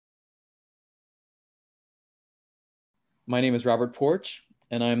My name is Robert Porch,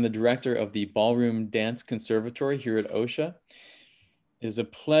 and I'm the director of the Ballroom Dance Conservatory here at OSHA. It is a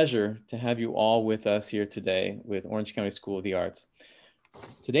pleasure to have you all with us here today with Orange County School of the Arts.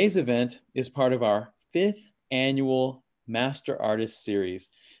 Today's event is part of our 5th annual Master Artist Series.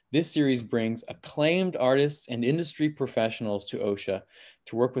 This series brings acclaimed artists and industry professionals to OSHA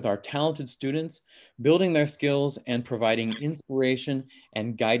to work with our talented students, building their skills and providing inspiration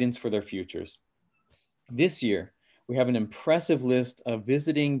and guidance for their futures. This year, we have an impressive list of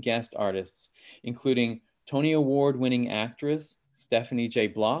visiting guest artists, including Tony Award-winning actress Stephanie J.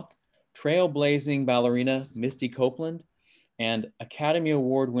 Block, trailblazing ballerina Misty Copeland, and Academy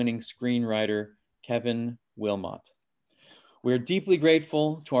Award-winning screenwriter Kevin Wilmot. We are deeply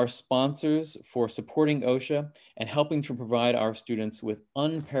grateful to our sponsors for supporting OSHA and helping to provide our students with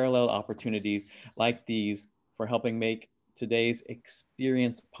unparalleled opportunities like these for helping make today's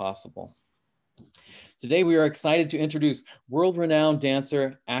experience possible. Today, we are excited to introduce world-renowned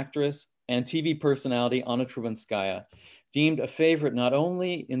dancer, actress, and TV personality Anna Trebunskaya, deemed a favorite not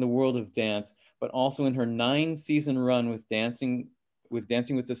only in the world of dance, but also in her 9-season run with Dancing with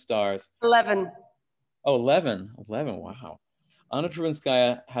the Stars. 11. Oh, 11. 11, wow. Anna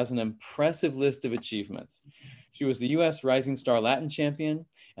Trebunskaya has an impressive list of achievements. She was the U.S. Rising Star Latin champion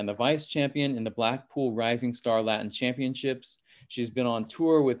and the vice champion in the Blackpool Rising Star Latin Championships. She's been on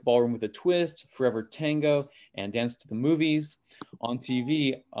tour with Ballroom with a Twist, Forever Tango, and Dance to the Movies. On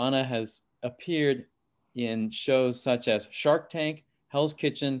TV, Anna has appeared in shows such as Shark Tank, Hell's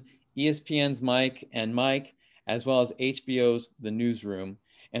Kitchen, ESPN's Mike and Mike, as well as HBO's The Newsroom.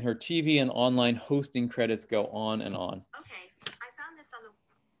 And her TV and online hosting credits go on and on. Okay, I found this on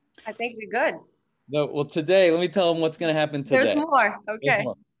the... I think we're good. No, well, today, let me tell them what's going to happen today. There's more. Okay.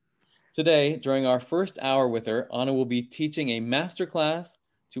 More. Today, during our first hour with her, Anna will be teaching a masterclass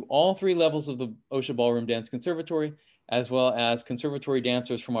to all 3 levels of the OSHA Ballroom Dance Conservatory, as well as conservatory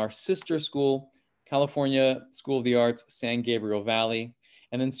dancers from our sister school, California School of the Arts, San Gabriel Valley.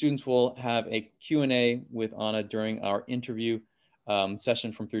 And then students will have a Q&A with Anna during our interview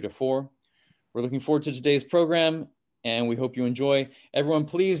session from 3 to 4. We're looking forward to today's program, and we hope you enjoy. Everyone,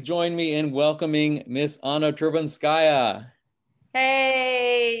 please join me in welcoming Miss Anna Trebunskaya.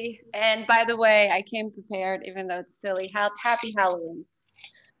 Hey, and by the way, I came prepared, even though it's silly. Happy Halloween.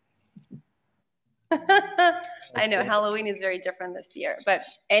 I know Halloween is very different this year, but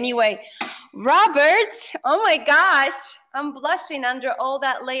anyway, Robert, oh my gosh, I'm blushing under all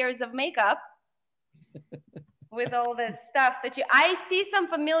that layers of makeup with all this stuff that I see some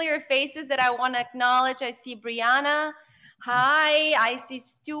familiar faces that I want to acknowledge. I see Brianna. Hi, I see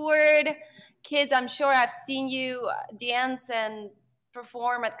Stuart. Kids, I'm sure I've seen you dance and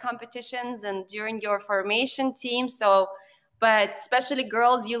perform at competitions and during your formation team. So, but especially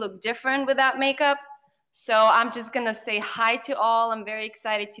girls, you look different with that makeup. So I'm just gonna say hi to all. I'm very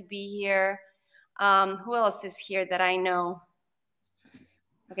excited to be here. Who else is here that I know?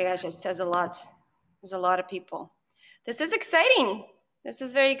 Okay, gosh, it says a lot. There's a lot of people. This is exciting. This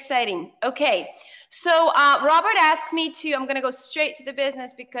is very exciting. Okay, so Robert asked me to, I'm gonna go straight to the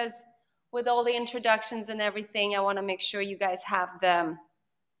business because with all the introductions and everything, I want to make sure you guys have the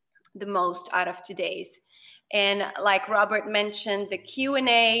most out of today's. And like Robert mentioned, the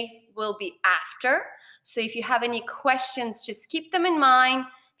Q&A will be after. So if you have any questions, just keep them in mind.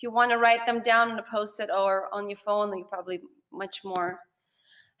 If you want to write them down on a Post-it or on your phone, you're probably much more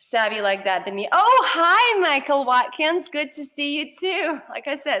savvy like that than me. Oh, hi, Michael Watkins. Good to see you too. Like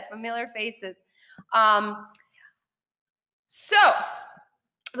I said, familiar faces. So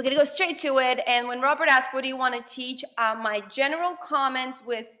we're going to go straight to it. And when Robert asked, what do you want to teach? My general comment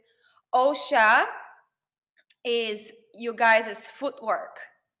with OSHA is you guys' footwork.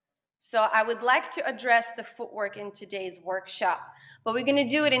 So I would like to address the footwork in today's workshop. But we're going to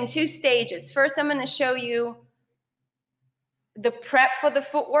do it in 2 stages. First, I'm going to show you the prep for the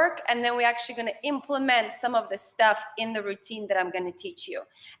footwork. And then we're actually going to implement some of the stuff in the routine that I'm going to teach you.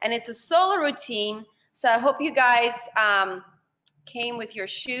 And it's a solo routine. So I hope you guys came with your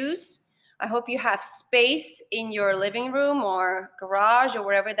shoes. I hope you have space in your living room or garage or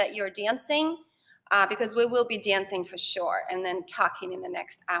wherever that you're dancing, because we will be dancing for sure and then talking in the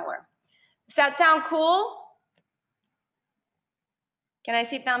next hour. Does that sound cool? Can I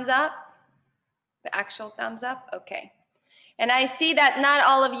see thumbs up? The actual thumbs up? Okay. And I see that not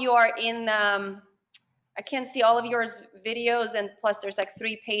all of you are in, I can't see all of yours videos, and plus there's like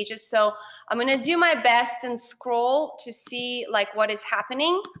 3 pages. So I'm gonna do my best and scroll to see like what is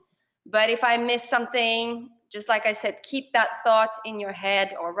happening. But if I miss something, just like I said, keep that thought in your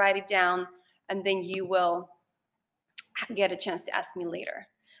head or write it down, and then you will get a chance to ask me later.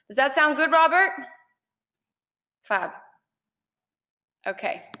 Does that sound good, Robert? Fab.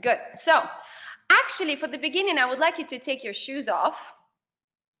 Okay, good. So actually, for the beginning, I would like you to take your shoes off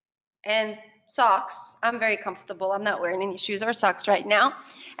and socks. I'm very comfortable. I'm not wearing any shoes or socks right now.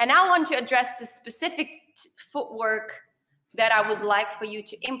 And I want to address the specific footwork that I would like for you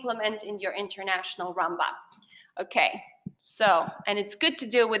to implement in your international rumba. Okay, so, and it's good to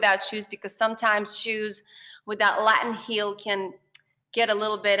do it without shoes because sometimes shoes with that Latin heel can get a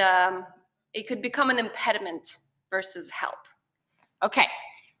little bit, it could become an impediment versus help. Okay,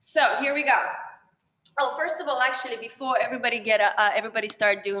 so here we go. Oh, first of all, actually, before everybody everybody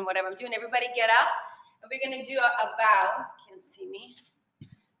start doing whatever I'm doing, everybody get up, and we're gonna do a bow. Can't see me,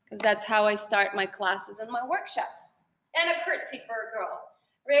 because that's how I start my classes and my workshops. And a curtsy for a girl.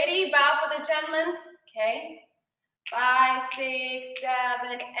 Ready? Bow for the gentleman. Okay. 5, 6,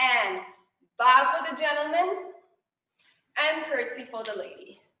 7, and bow for the gentleman, and curtsy for the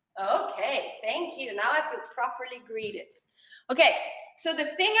lady. Okay, thank you. Now I feel properly greeted. Okay, so the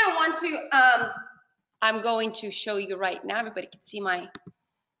thing I want to, I'm going to show you right now. Everybody can see my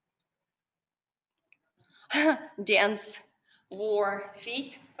dance war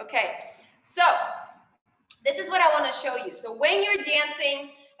feet. Okay, so this is what I want to show you. So when you're dancing,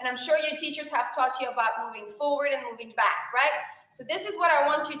 and I'm sure your teachers have taught you about moving forward and moving back, right? So this is what I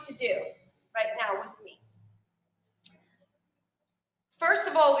want you to do right now with me. First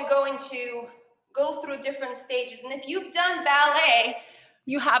of all, we're going to go through different stages. And if you've done ballet,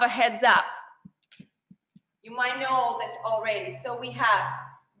 you have a heads up. You might know all this already. So we have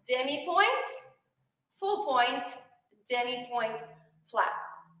demi-point, full point, demi-point, flat.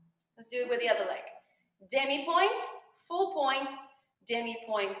 Let's do it with the other leg. Demi-point, full point,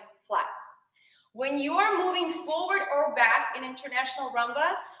 demi-point, flat. When you are moving forward or back in international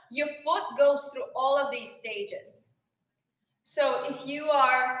rumba, your foot goes through all of these stages. So if you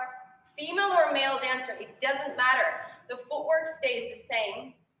are female or male dancer, it doesn't matter. The footwork stays the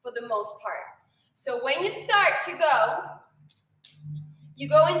same for the most part. So when you start to go, you're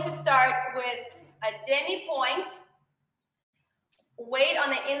going to start with a demi-point, weight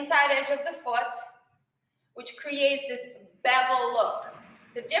on the inside edge of the foot, which creates this bevel look.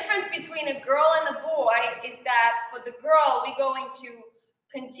 The difference between a girl and a boy is that for the girl, we're going to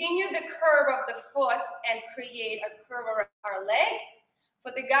continue the curve of the foot and create a curve around our leg.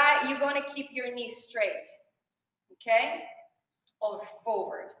 For the guy, you're going to keep your knee straight, okay? Or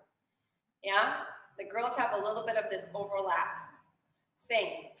forward, yeah? The girls have a little bit of this overlap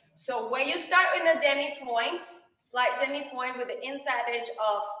thing. So when you start with a demi-point, slight demi-point with the inside edge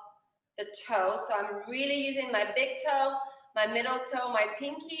of the toe. So I'm really using my big toe, my middle toe, my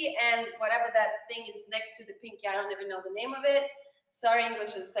pinky, and whatever that thing is next to the pinky. I don't even know the name of it. Sorry,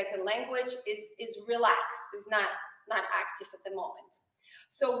 English is a second language. Is relaxed. Is not active at the moment.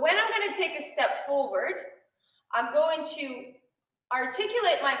 So when I'm going to take a step forward, I'm going to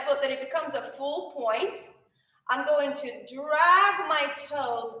articulate my foot that it becomes a full point. I'm going to drag my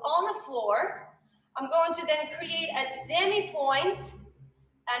toes on the floor. I'm going to then create a demi-point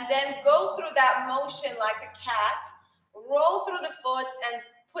and then go through that motion like a cat, roll through the foot and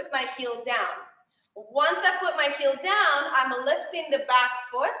put my heel down. Once I put my heel down, I'm lifting the back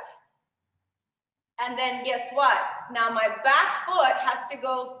foot. And then guess what? Now my back foot has to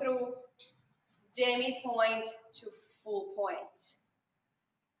go through demi-point to full point.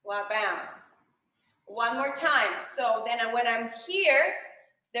 Wow, bam. One more time. So then when I'm here,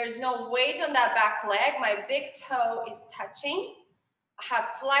 there's no weight on that back leg. My big toe is touching. I have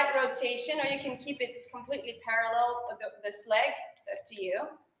slight rotation, or you can keep it completely parallel with this leg. It's up to you.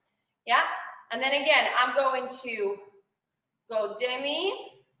 Yeah? And then again, I'm going to go demi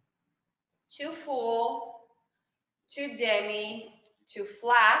to full, to demi, to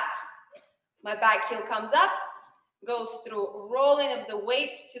flat. My back heel comes up, goes through rolling of the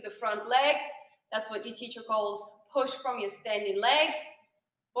weight to the front leg. That's what your teacher calls push from your standing leg.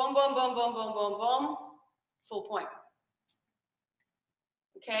 Boom, boom, boom, boom, boom, boom, boom. Full point.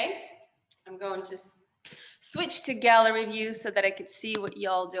 Okay? I'm going to switch to gallery view so that I could see what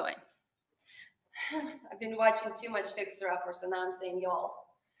y'all doing. I've been watching too much Fixer Upper, so now I'm saying y'all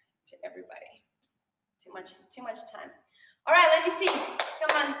to everybody. Too much time. All right, let me see.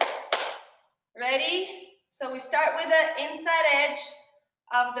 Come on. Ready? So we start with the inside edge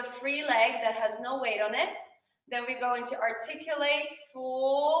of the free leg that has no weight on it. Then we're going to articulate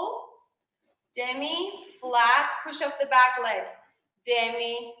full, demi, flat, push off the back leg,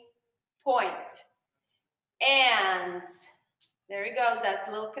 demi, point. And there it goes, that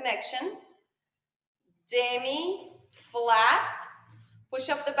little connection. Demi, flat, push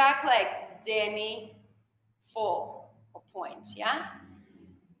off the back leg, demi, full, or point, yeah?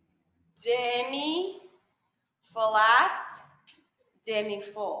 Demi, flat,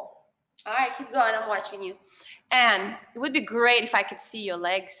 demi-full. All right, keep going, I'm watching you. And it would be great if I could see your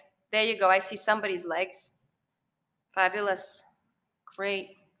legs. There you go, I see somebody's legs. Fabulous,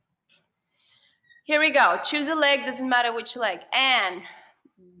 great. Here we go, choose a leg, doesn't matter which leg. And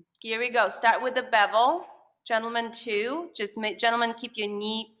here we go, start with the bevel. Gentlemen, 2, just make, gentlemen, keep your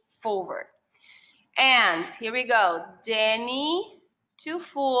knee forward. And here we go, demi to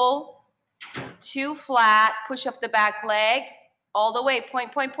full, to flat, push off the back leg, all the way,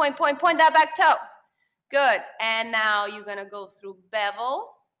 point that back toe. Good, and now you're gonna go through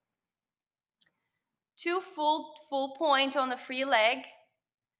bevel, to full point on the free leg,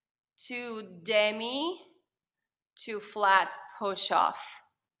 to demi, to flat, push off.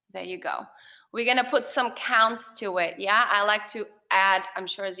 There you go. We're gonna put some counts to it, yeah? I like to add, I'm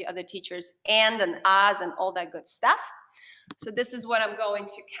sure as the other teachers, and as and all that good stuff. So this is what I'm going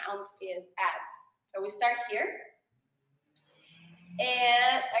to count it as. So we start here.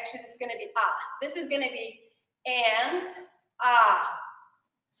 And actually this is gonna be This is gonna be and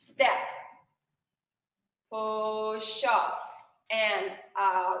step, push off, and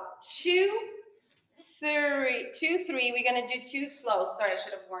 2, 3, 2, 3. We're gonna do 2 slow. Sorry, I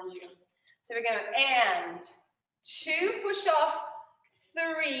should have warned you. So we're gonna and 2, push off,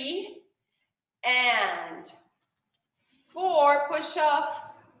 3, and 4, push off,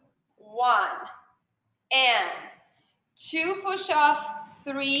 1, and 2, push off,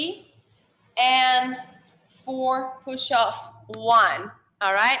 3, and 4, push off, 1.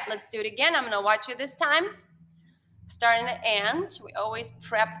 All right, let's do it again. I'm gonna watch you this time. Starting the and, we always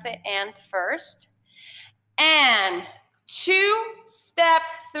prep the and first. And 2, step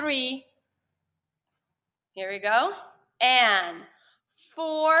 3. Here we go. And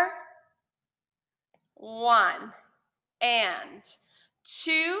 4, 1, and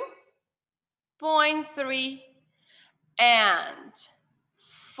 2.3, and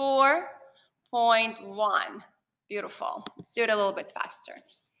 4.1. Beautiful. Let's do it a little bit faster.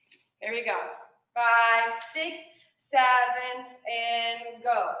 Here we go. 5, 6, 7, and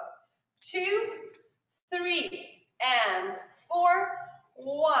go. 2, 3, and 4,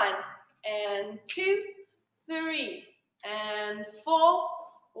 1, and 2, 3, and 4,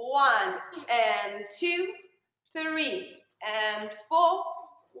 1, and 2, 3, and 4,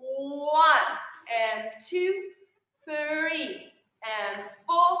 1, and 2, 3, and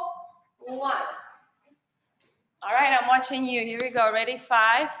 4, 1. All right, I'm watching you. Here we go. Ready?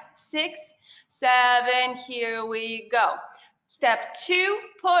 5, 6, 7. Here we go. Step 2,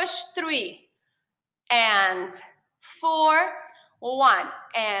 push 3, and 4, 1,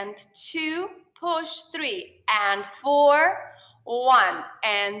 and 2, push 3, and 4, 1,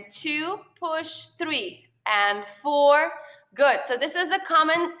 and 2, push 3, and 4. Good. So this is a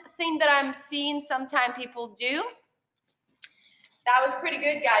common thing that I'm seeing sometimes people do. That was pretty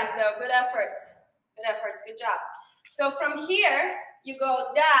good, guys, though. Good efforts. Good efforts. Good job. So from here, you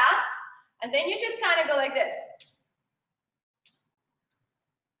go da, and then you just kind of go like this.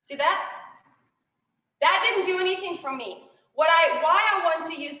 See that? That didn't do anything for me. Why I want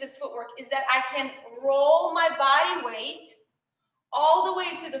to use this footwork is that I can roll my body weight all the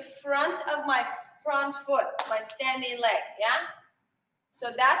way to the front of my front foot, my standing leg, yeah?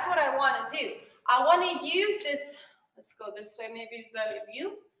 So that's what I want to do. I want to use this, let's go this way, maybe it's better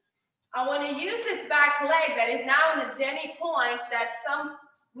view. I want to use this back leg that is now in the demi point that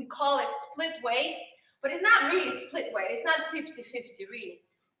we call it split weight, but it's not really split weight. It's not 50-50 really.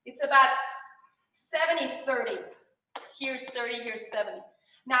 It's about 70-30. Here's 30, here's 70.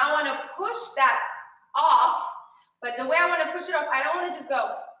 Now I want to push that off, but the way I want to push it off, I don't want to just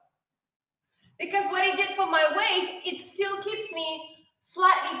go. Because what it did for my weight, it still keeps me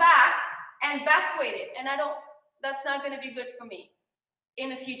slightly back and back weighted. And that's not going to be good for me. In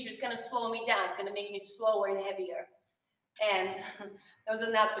the future, it's going to slow me down. It's going to make me slower and heavier. And those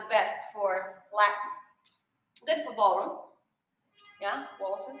are not the best for Latin. Good for ballroom. Yeah,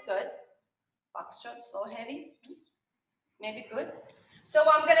 waltz is good. Foxtrot, slow, heavy. Maybe good. So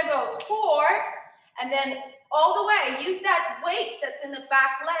I'm going to go 4, and then all the way, use that weight that's in the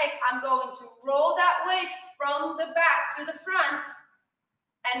back leg. I'm going to roll that weight from the back to the front,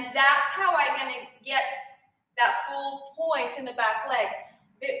 and that's how I'm going to get that full point in the back leg.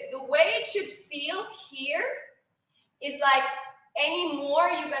 The way it should feel here is like any more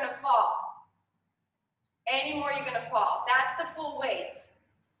you're going to fall. Any more you're going to fall. That's the full weight.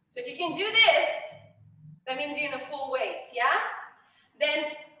 So if you can do this, that means you're in the full weight, yeah? Then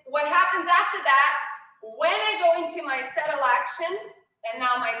what happens after that, when I go into my settle action, and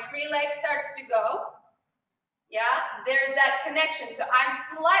now my free leg starts to go, yeah, there's that connection. So I'm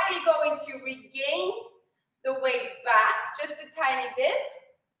slightly going to regain the weight back just a tiny bit.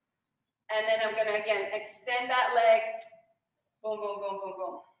 And then I'm gonna, again, extend that leg. Boom, boom, boom, boom,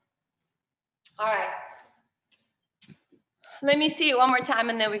 boom. All right. Let me see it one more time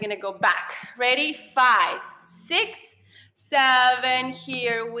and then we're gonna go back. Ready? 5, 6, 7,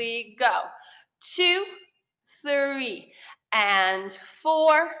 here we go. 2, 3, and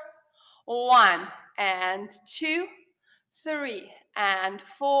 4, 1, and 2, 3, and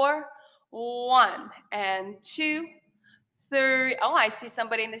 4, 1, and 2, 3. Oh, I see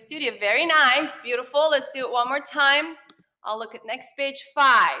somebody in the studio. Very nice, beautiful. Let's do it one more time. I'll look at next page.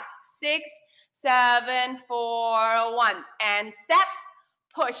 5, 6, 7, 4, 1, and step,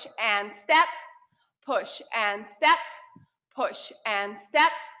 push and step, push and step, push and step,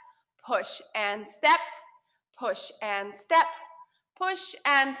 push and step, push and step, push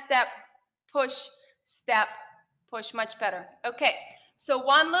and step, push, step, push. Much better. Okay, so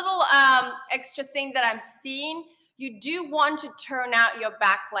one little extra thing that I'm seeing, you do want to turn out your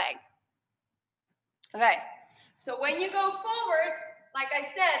back leg. Okay, so when you go forward, like I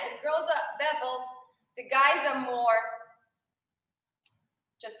said, the girls are beveled, the guys are more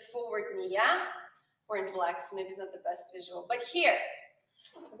just forward knee, yeah? We're in black, so maybe it's not the best visual. But here,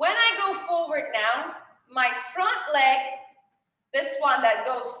 when I go forward now, my front leg, this one that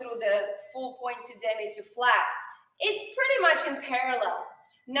goes through the full point to demi to flat, is pretty much in parallel.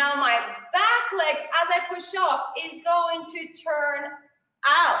 Now my back leg, as I push off, is going to turn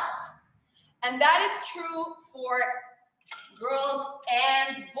out. And that is true for girls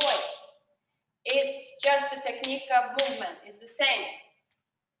and boys. It's just the technique of movement is the same.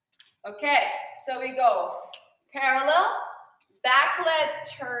 Okay, so we go parallel, back leg,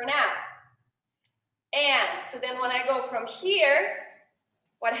 turn out. And so then when I go from here,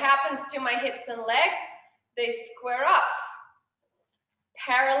 what happens to my hips and legs? They square off.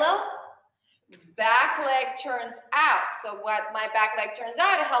 Parallel, back leg turns out. So what my back leg turns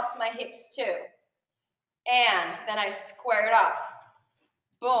out, it helps my hips too. And then I square it off.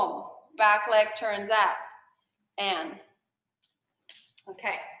 Boom, back leg turns out. And,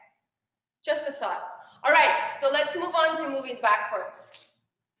 okay, just a thought. All right, so let's move on to moving backwards.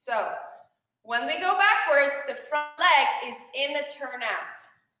 So when we go backwards, the front leg is in the turnout.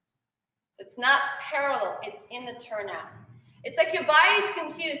 So it's not parallel, it's in the turnout. It's like your body's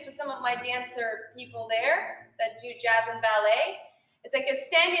confused for some of my dancer people there that do jazz and ballet. It's like your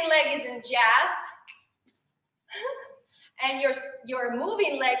standing leg is in jazz and your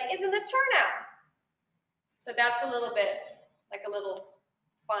moving leg is in the turnout. So that's a little bit like a little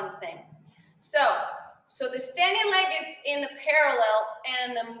fun thing. So the standing leg is in the parallel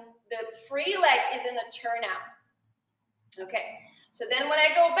and the free leg is in the turnout. Okay, so then when I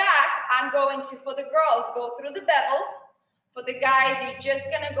go back, I'm going to, for the girls, go through the bevel. For the guys, you're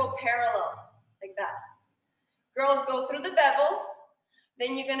just gonna go parallel, like that. Girls go through the bevel.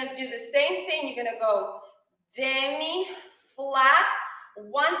 Then you're gonna do the same thing. You're gonna go demi, flat.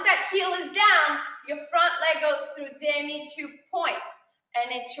 Once that heel is down, your front leg goes through demi to point,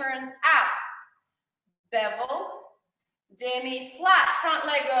 and it turns out. Bevel, demi, flat. Front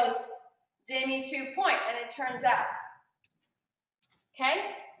leg goes demi to point, and it turns out. Okay,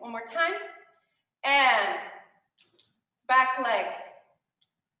 one more time. And back leg,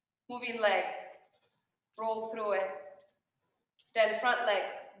 moving leg, roll through it. Then front leg,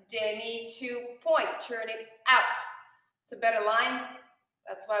 demi to point, turn it out. It's a better line.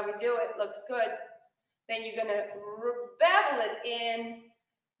 That's why we do it. Looks good. Then you're gonna bevel it in,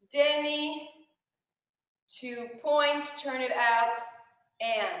 demi to point, turn it out,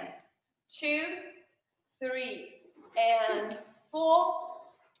 and 2, 3, and 4,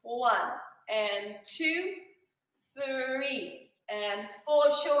 1, and 2, 3, and 4.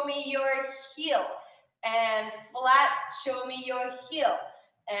 Show me your heel, and flat. Show me your heel,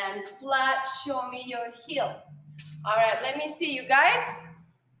 and flat. Show me your heel. All right, let me see you guys.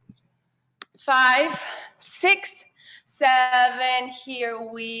 5, 6, 7. Here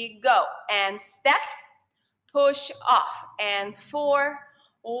we go. And step. Push off, and 4,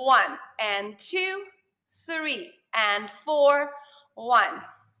 1, and 2, 3, and 4, 1.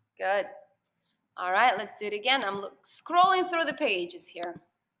 Good. All right, let's do it again. I'm scrolling through the pages here.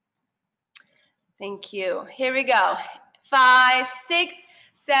 Thank you. Here we go. 5, 6,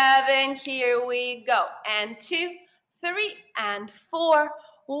 7. Here we go. And 2, 3, and 4,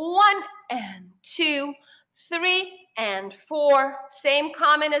 1, and 2, 3, and 4. Same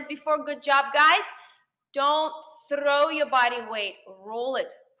comment as before. Good job, guys. Don't throw your body weight, roll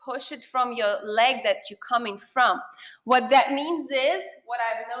it, push it from your leg that you're coming from. What that means is, what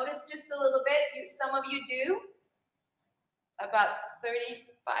I've noticed just a little bit, some of you do, about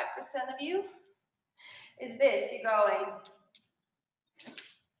 35% of you, is this. You're going,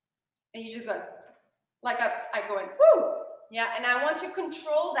 and you just go, like I going, woo! Yeah, and I want to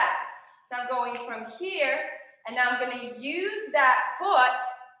control that. So I'm going from here, and now I'm going to use that foot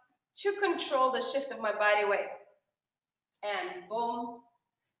to control the shift of my body weight. And boom,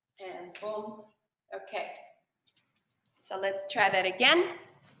 and boom. Okay. So let's try that again.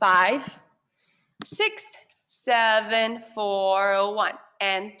 5, 6, 7, 4, 1,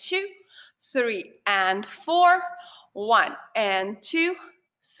 and 2, 3, and 4, 1, and 2,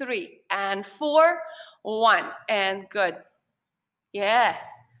 3, and 4, 1, and good. Yeah.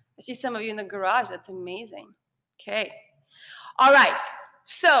 I see some of you in the garage. That's amazing. Okay. All right.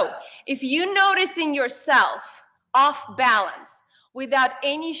 So if you noticing yourself off balance without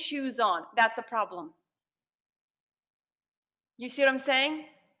any shoes on, that's a problem. You see what I'm saying?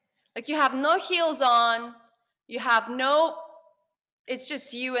 Like you have no heels on, you have no, it's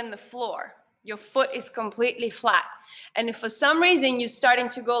just you and the floor. Your foot is completely flat. And if for some reason you're starting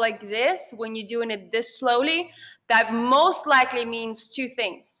to go like this, when you're doing it this slowly, that most likely means two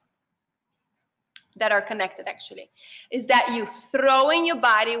things that are connected actually. Is that you throwing your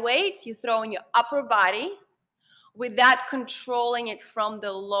body weight, you throwing your upper body without controlling it from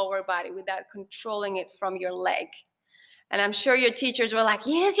the lower body, without controlling it from your leg. And I'm sure your teachers were like,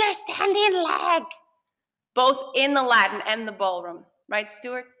 use your standing leg, both in the Latin and the ballroom. Right,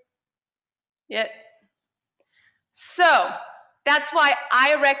 Stuart? Yeah. So that's why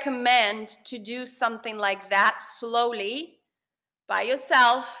I recommend to do something like that slowly, by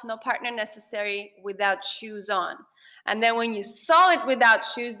yourself, no partner necessary, without shoes on. And then when you saw it without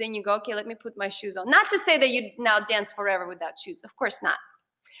shoes, then you go, okay, let me put my shoes on. Not to say that you now dance forever without shoes. Of course not.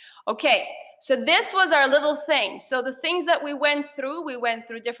 Okay, so this was our little thing. So the things that we went through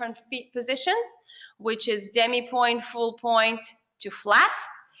different feet positions, which is demi-point, full point to flat.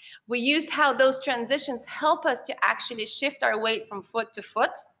 We used how those transitions help us to actually shift our weight from foot to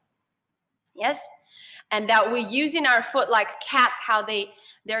foot. Yes, and that we're using our foot like cats, how they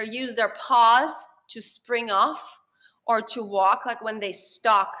use their paws to spring off or to walk, like when they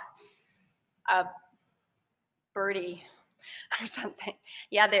stalk a birdie or something.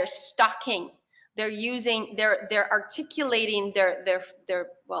 Yeah, they're stalking. They're using, they're articulating their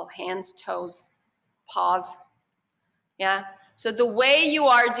well, hands, toes, paws. Yeah. So the way you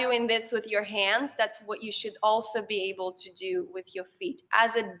are doing this with your hands, that's what you should also be able to do with your feet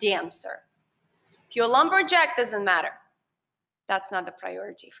as a dancer. If you're a lumberjack, doesn't matter. That's not the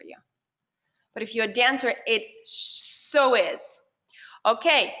priority for you. But if you're a dancer, it so is.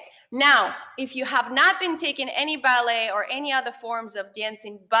 Okay. Now, if you have not been taking any ballet or any other forms of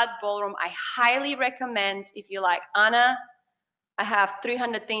dancing but ballroom, I highly recommend, if you're like, Anna, I have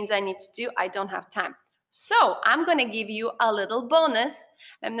 300 things I need to do, I don't have time. So I'm going to give you a little bonus.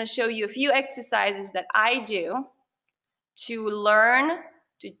 I'm going to show you a few exercises that I do to learn,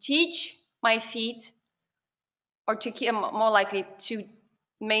 to teach my feet, or to keep, more likely to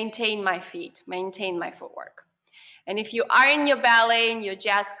maintain my feet, maintain my footwork. And if you are in your ballet, in your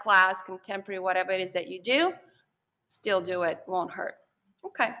jazz class, contemporary, whatever it is that you do, still do it, won't hurt.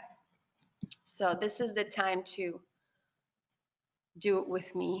 Okay. So this is the time to do it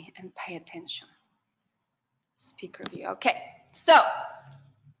with me and pay attention. Speaker view. Okay. So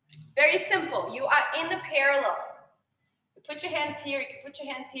very simple. You are in the parallel. You put your hands here. You can put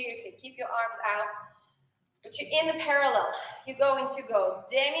your hands here. You can keep your arms out. But you're in the parallel. You're going to go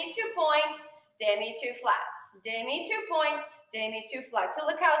demi 2 point, demi 2 flat. Demi 2 point, demi 2 flat, till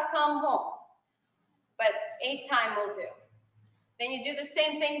the cows come home. But 8 times will do. Then you do the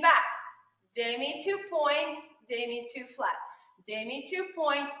same thing back. Demi 2 point, demi 2 flat. Demi 2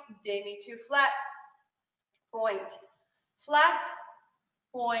 point, demi 2 flat. Point, flat,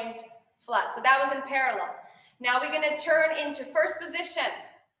 point, flat. So that was in parallel. Now we're going to turn into first position.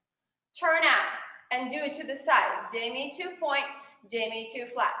 Turn out and do it to the side. Demi 2 point, demi 2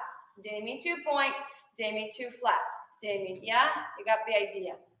 flat. Demi 2 point, demi 2 flat. Demi, yeah? You got the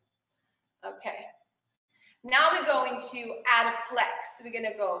idea. Okay. Now we're going to add a flex. We're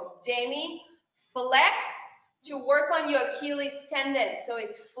going to go demi, flex to work on your Achilles tendon. So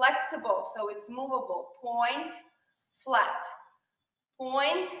it's flexible, so it's movable. Point, flat.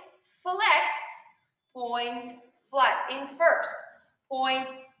 Point, flex, point, flat. In first. Point,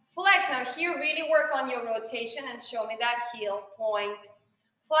 flex. Now here, really work on your rotation and show me that heel. Point,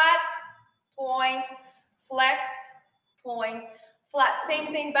 flat, point, flex, point, flat.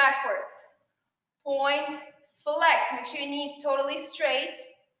 Same thing backwards. Point, flex. Make sure your knees totally straight.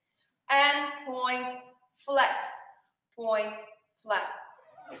 And point, flex, point, flat.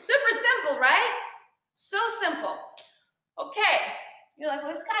 Super simple, right? So simple. Okay. You're like,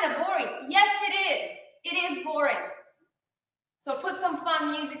 well, it's kind of boring. Yes, it is. It So put some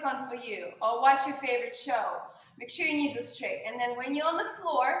fun music on for you, or watch your favorite show. Make sure your knees are straight. And then when you're on the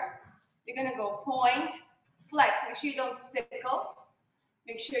floor, you're gonna go point, flex. Make sure you don't sickle.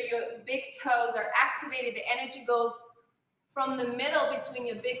 Make sure your big toes are activated. The energy goes from the middle between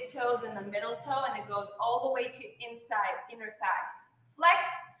your big toes and the middle toe, and it goes all the way to inside, inner thighs. Flex.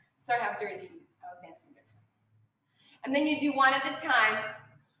 Sorry, I have dirty feet. I was dancing dirty. And then you do one at a time.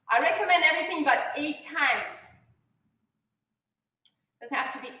 I recommend everything but 8 times. Doesn't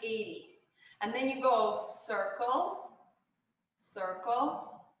have to be 80. And then you go circle,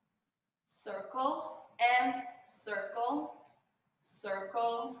 circle, circle, and circle,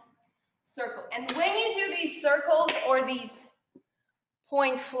 circle, circle. And when you do these circles or these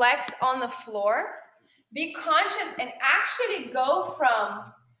point flex on the floor, be conscious and actually go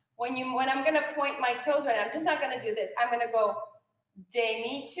from when I'm gonna point my toes right now, I'm just not gonna do this. I'm gonna go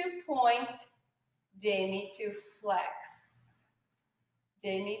demi to point, demi to flex,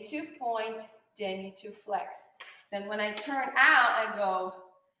 demi to point, demi to flex. Then when I turn out, I go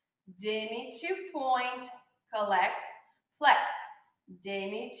demi to point, collect, flex,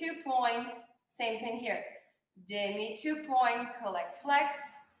 demi to point, same thing here. Demi to point, collect, flex,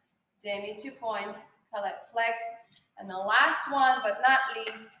 demi to point, collect, flex. And the last one, but not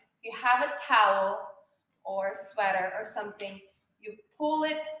least, you have a towel or a sweater or something, you pull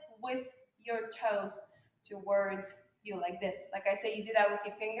it with your toes towards you like this. Like I say, you do that with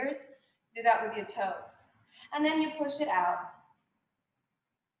your fingers, do that with your toes. And then you push it out.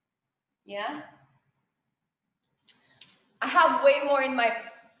 Yeah? I have way more in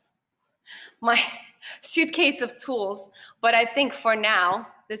my suitcase of tools, but I think for now,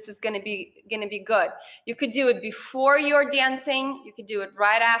 this is gonna be good. You could do it before you're dancing, you could do it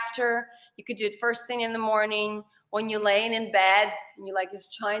right after, you could do it first thing in the morning, when you're laying in bed, and you're like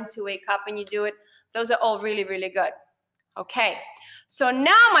just trying to wake up and you do it. Those are all really, really good. Okay, so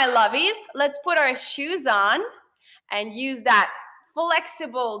now my lovies, let's put our shoes on and use that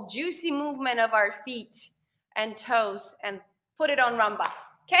flexible, juicy movement of our feet and toes and put it on rumba,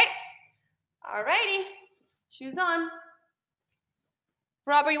 okay? Alrighty, shoes on.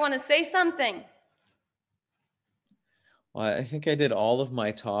 Robert, you want to say something? Well, I think I did all of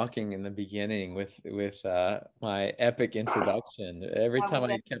my talking in the beginning with my epic introduction. Every time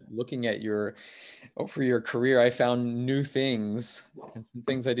I kept looking at over your career, I found new things and some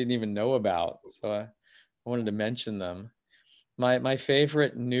things I didn't even know about. So I wanted to mention them. My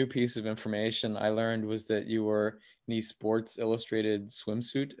favorite new piece of information I learned was that you were in the Sports Illustrated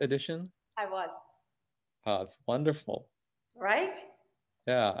swimsuit edition. I was. Oh, it's wonderful. Right?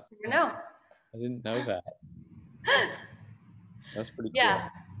 Yeah. You know. I didn't know that. That's pretty cool. Yeah.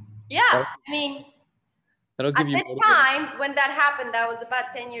 Yeah. I mean, that'll give at you the time when that happened, that was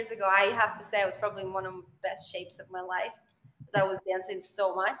about 10 years ago. I have to say I was probably in one of the best shapes of my life because I was dancing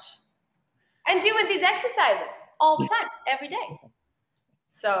so much and doing these exercises all the time, every day.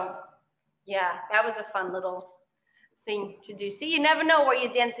 So, yeah, that was a fun little thing to do. See, you never know where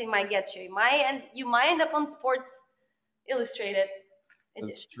your dancing might get you. You might end up on Sports Illustrated.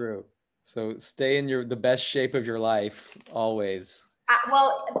 That's true. So stay in the best shape of your life always.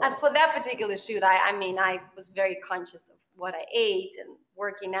 Well, for that particular shoot, I mean, I was very conscious of what I ate and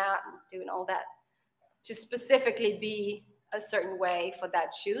working out and doing all that to specifically be a certain way for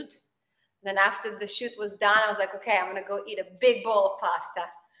that shoot. Then after the shoot was done, I was like, okay, I'm gonna go eat a big bowl of pasta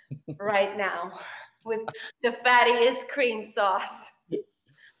right now with the fattiest cream sauce,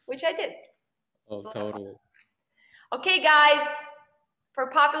 which I did. Oh, totally. Okay, guys,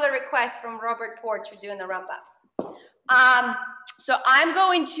 per popular request from Robert Porch, we're doing the rumba. So I'm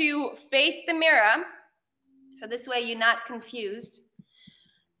going to face the mirror, so this way you're not confused.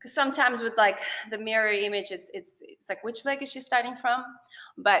 Because sometimes with like the mirror image, it's like, which leg is she starting from?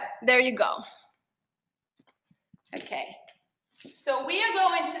 But there you go. Okay. So we are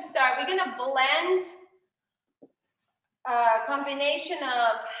going to start, we're gonna blend a combination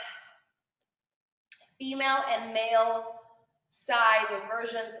of female and male sides or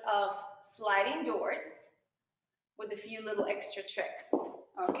versions of sliding doors with a few little extra tricks.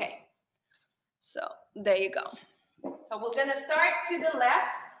 Okay. So there you go. So we're gonna start to the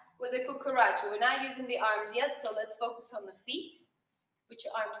left with a cucaracha. We're not using the arms yet, so let's focus on the feet. Put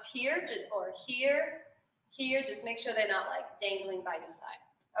your arms here or here, here. Just make sure they're not like dangling by your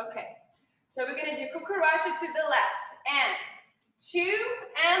side. Okay. So we're gonna do cucaracha to the left. And 2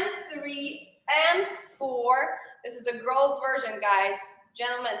 and 3 and 4. This is a girl's version, guys.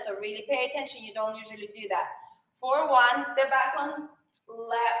 Gentlemen, so really pay attention. You don't usually do that. 4, 1. Step back on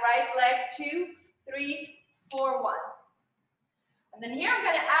right leg. 2, 3, 4, 1. And then here I'm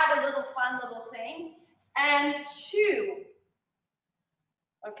going to add a little fun little thing. And 2,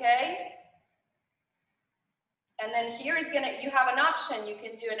 Okay? And then here is gonna, you have an option. You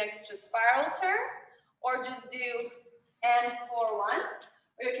can do an extra spiral turn, or just do and 4, 1.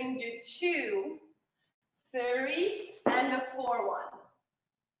 Or you can do 2, 3, and a 4, 1.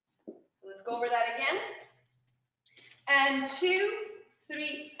 So let's go over that again. And 2,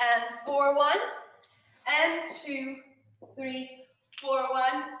 3, and 4, 1. And 2, 3, 4,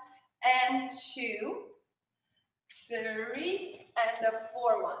 1. And 2, 3, and a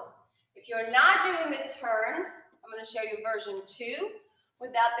 4, 1. If you're not doing the turn, I'm going to show you version 2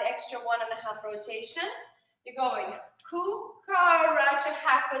 without the extra 1.5 rotation. You're going cucaracha,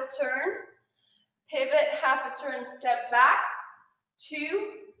 half a turn, pivot, half a turn, step back,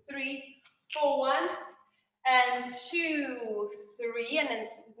 2, 3, 4, 1, and 2, 3, and then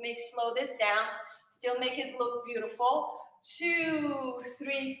slow this down. Still make it look beautiful. 2,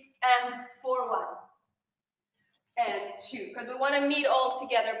 3, and 4, 1. And 2, because we want to meet all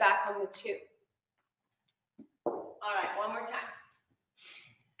together back on the 2. All right, one more time.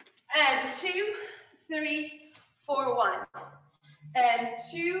 And 2, 3, 4, 1. And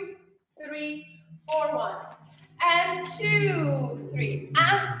 2, 3, 4, 1. And 2, 3,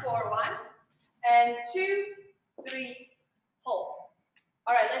 and 4, 1. And 2, 3, hold.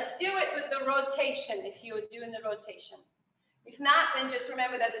 All right, let's do it with the rotation if you're doing the rotation. If not, then just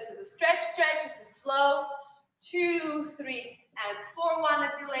remember that this is a stretch, it's a slow 2, 3, and 4, 1,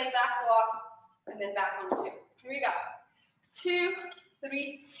 a delay back walk, and then back on 2. Here we go. 2,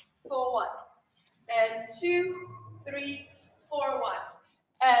 3, 4, 1. And 2, 3, 4, 1.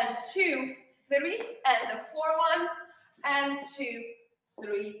 And 2, 3, and the 4, 1. And 2,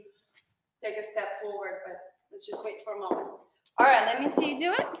 3. Take a step forward, but let's just wait for a moment. All right, let me see you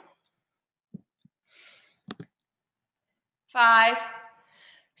do it. 5,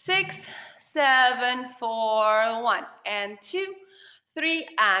 6, 7, 4, 1. And 2, 3,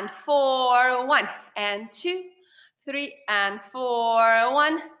 and 4, 1. And 2, 3, and 4,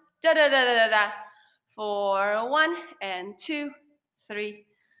 1. Da da da da da da. 4, 1, and 2, 3.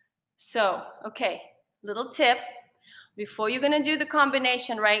 So, okay, little tip. Before you're gonna do the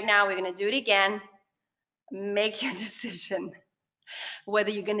combination right now, we're gonna do it again. Make your decision whether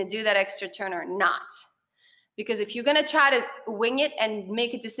you're gonna do that extra turn or not. Because if you're gonna try to wing it and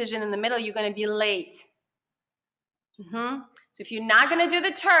make a decision in the middle, you're gonna be late. So if you're not gonna do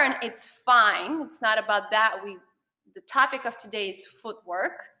the turn, it's fine. It's not about that. The topic of today is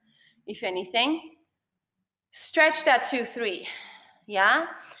footwork, if anything. Stretch that 2, 3, yeah?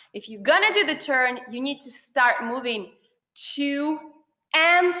 If you're gonna do the turn, you need to start moving 2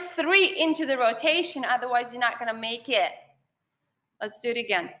 and 3 into the rotation, otherwise you're not gonna make it. Let's do it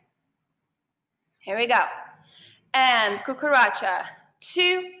again. Here we go. And cucaracha,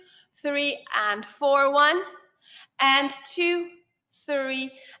 2, 3, and 4, 1. And 2,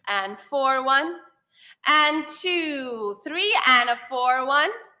 3, and 4, 1. And 2, 3, and a 4, 1.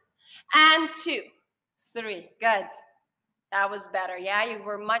 And 2, 3. Good. That was better. Yeah, you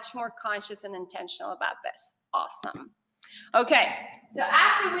were much more conscious and intentional about this. Awesome. Okay, so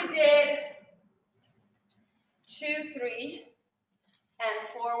after we did 2, 3, and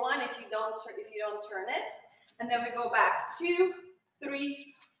 4, 1, if you don't turn it, and then we go back 2,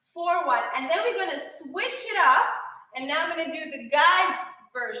 3, 4, 1, and then we're going to switch it up, and now I'm going to do the guys'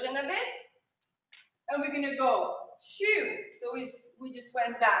 version of it, and we're going to go 2. So we just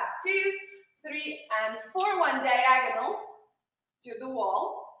went back 2, 3, and 4, 1 diagonal to the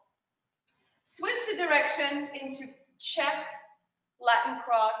wall. Switch the direction into check, Latin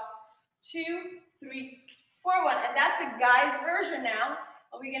cross, 2, 3, 4, 1. And that's a guy's version now.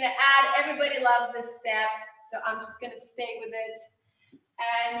 And we're going to add, everybody loves this step, so I'm just going to stay with it.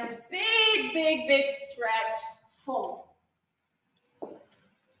 And big, big, big stretch. Boom.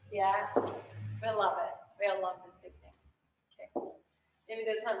 Yeah, we love it. We love this big thing. Okay. Maybe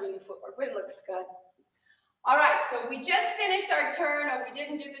that's not really footwork, but it looks good. All right, so we just finished our turn, or we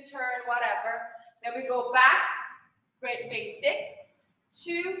didn't do the turn, whatever. Then we go back, great basic,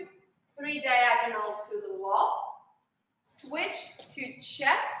 2, 3 diagonal to the wall. Switch to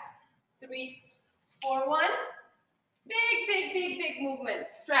check, 3, 4, 1. Big, big, big, big movement.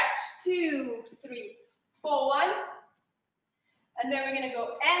 Stretch, 2, 3, 4, 1. And then we're gonna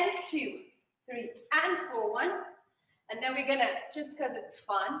go and 2, 3, and 4, 1. And then we're gonna, just because it's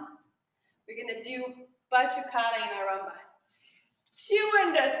fun, we're gonna do bachata in a rumba. 2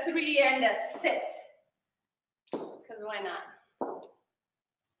 and a 3 and a sit. Because why not?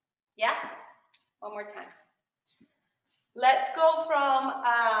 Yeah? One more time. Let's go from,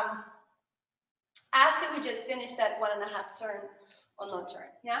 after we just finished that 1.5 turn or no turn.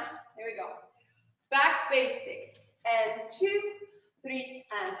 Yeah? Here we go. Back basic. And 2, 3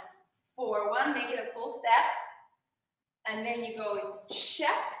 and 4, 1. Make it a full step. And then you go in check.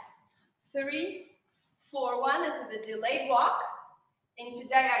 3, 4, 1. This is a delayed walk. Into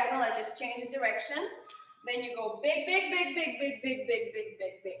diagonal, I just change the direction. Then you go big, big, big, big, big, big, big, big,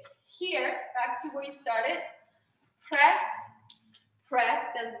 big, big. Here, back to where you started. Press, press,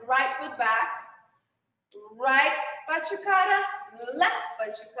 then right foot back. Right bachukara, left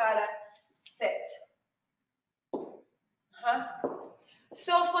bachukara, sit.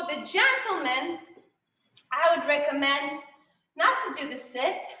 So for the gentlemen, I would recommend not to do the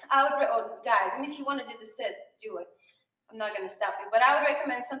sit. Guys, if you want to do the sit, do it. I'm not going to stop you, but I would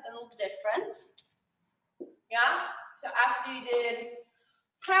recommend something a little different. Yeah? So after you did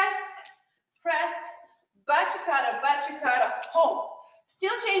press, press, bachukara, bachukara, home.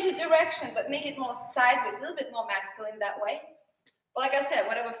 Still change the direction, but make it more sideways, a little bit more masculine that way. But like I said,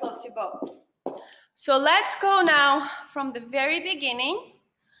 whatever floats your boat. So let's go now from the very beginning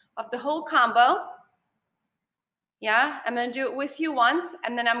of the whole combo. Yeah, I'm going to do it with you once,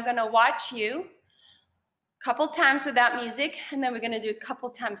 and then I'm going to watch you a couple times without music, and then we're going to do a couple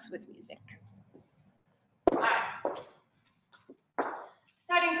times with music. All right.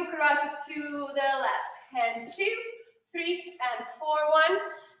 Starting cucaracha to the left. And 2, 3, and 4, 1.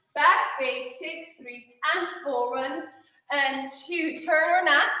 Back, basic, 3, and 4, 1. And 2, turn or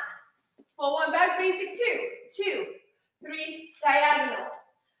not. 4, 1, back, basic, 2, 2, 3, diagonal.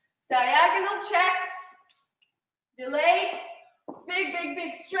 Diagonal check. Delay. Big, big,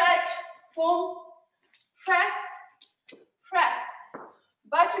 big stretch. Boom. Press, press.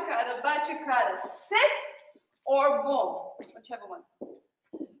 Bachukara, bachukara. Sit or boom. Whichever one.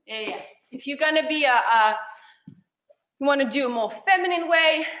 Yeah. If you're gonna be you want to do a more feminine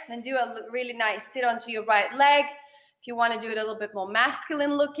way, then do a really nice sit onto your right leg. If you want to do it a little bit more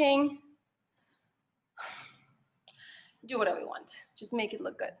masculine looking, do whatever you want. Just make it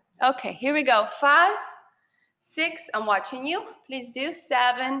look good. Okay, here we go. 5, 6, I'm watching you. Please do.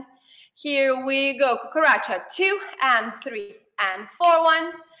 7, here we go. Cucaracha. 2 and 3 and 4,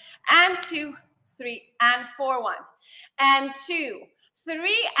 1 and 2, 3 and 4, 1 and 2,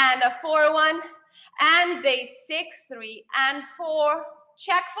 3 and a 4, 1 and basic 3 and 4.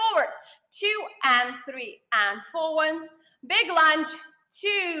 Check forward. 2 and 3 and 4, 1. Big lunge.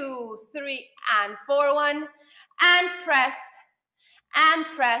 2, 3 and 4, 1 and press and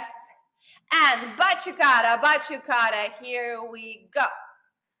press and bachukara, bachukara. Here we go.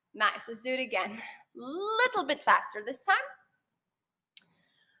 Nice. Let's do it again. Little bit faster this time.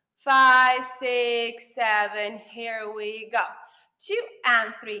 5, 6, 7. Here we go. 2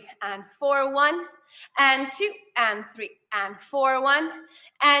 and 3 and 4, 1 and 2 and 3 and 4, 1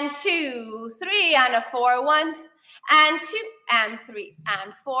 and 2, 3 and a 4, 1 and 2 and 3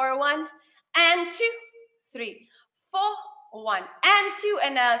 and 4, 1 and 2, 3, 4, 1 and 2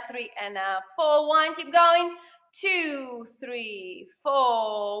 and a 3 and a 4, 1. Keep going. 2, 3,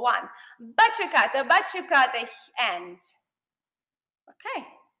 4, 1. Bachukata, bachukata, and okay.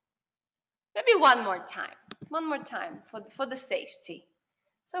 Maybe one more time. One more time for the safety.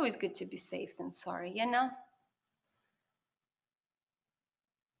 It's always good to be safe than sorry, you know?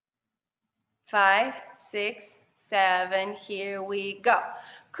 5, 6, 7. Here we go.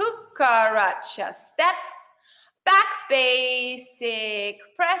 Cucaracha. Step. Back, basic.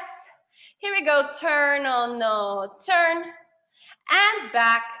 Press. Here we go. Turn or no turn. And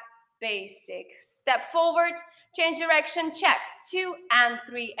back, basic. Step forward. Change direction. Check. 2 and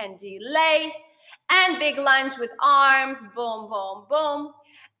 3 and delay. And big lunge with arms. Boom, boom, boom.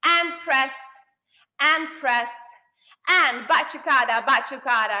 And press. And press. And bachukara,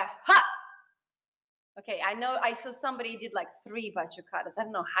 bachukara. Ha! Okay, I know I saw somebody did like 3 bachukaras. I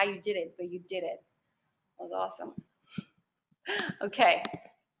don't know how you did it, but you did it. That was awesome. Okay.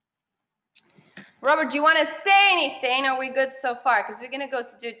 Robert, do you want to say anything? Are we good so far? Because we're going to go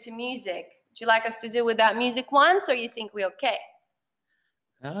to do it to music. Would you like us to do without music once, or you think we're okay?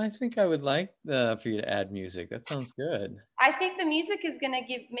 I think I would like for you to add music. That sounds good. I think the music is going to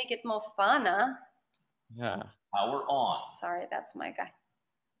make it more fun, huh? Yeah. Power on. Sorry, that's my guy.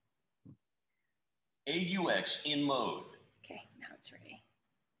 AUX in mode. Okay, now it's ready.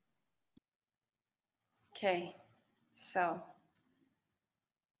 Okay, so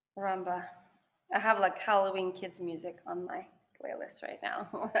rumba. I have like Halloween kids music on my playlist right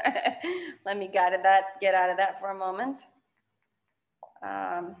now. Let me get out of that for a moment.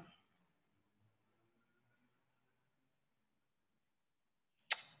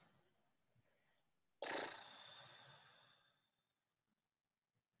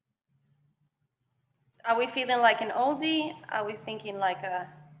 Are we feeling like an oldie? Are we thinking like a...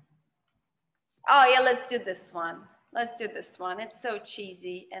 Oh yeah, let's do this one. Let's do this one. It's so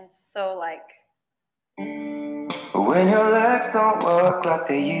cheesy and so like. When your legs don't work like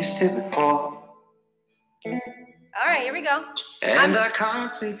they used to before. All right, here we go. And I can't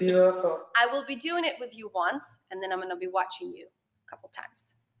sweep you off. I will be doing it with you once, and then I'm gonna be watching you a couple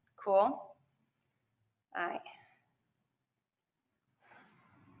times. Cool? All right.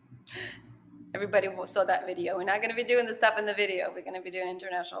 Everybody saw that video. We're not gonna be doing the stuff in the video. We're gonna be doing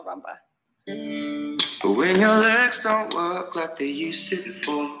international rumba. But when your legs don't work like they used to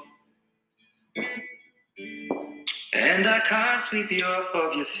before. And I can't sweep you off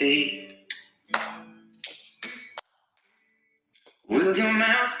of your feet. Will your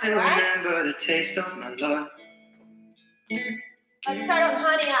mouth still remember the taste of my love? Let's start on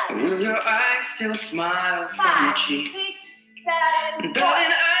Honey Eye. Will your eyes still smile from 5, your cheek? 6, 7, 4.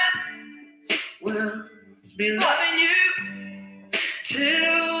 Darling, I will be loving you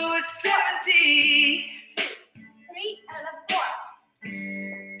till we're 70. 2, 3, and a 4.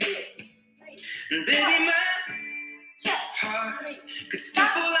 2, 3. And baby, my Check. heart 3. could still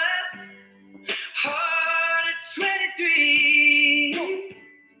fall as hard at 23.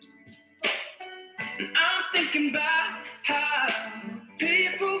 And I'm thinking about how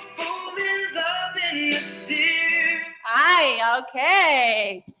people fall in love in mysterious. Aye,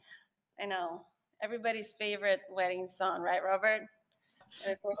 okay. I know. Everybody's favorite wedding song, right, Robert?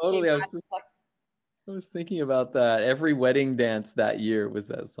 And of course, Totally. Gabe I was thinking about that. Every wedding dance that year was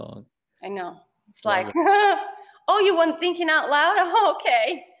that song. I know. It's Love like, oh, you want thinking out loud? Oh,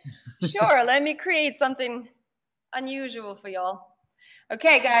 okay. Sure, let me create something unusual for y'all.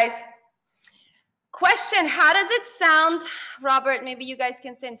 Okay, guys. Question, how does it sound? Robert, maybe you guys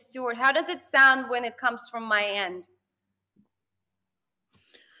can send Stuart. How does it sound when it comes from my end?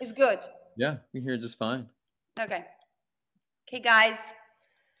 It's good. Yeah, we hear just fine. Okay. Okay, guys,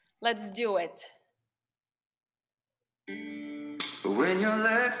 let's do it. When your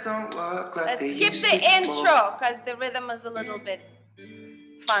legs don't work like Let's they skip used the to before. intro because the rhythm is a little bit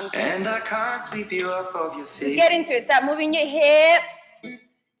funky. And I can't sweep you off of your Just feet. get into it. Start moving your hips.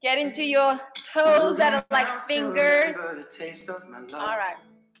 Get into your toes that are like fingers. The taste of my love. All right.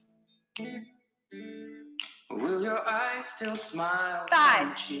 Will your eyes still smile?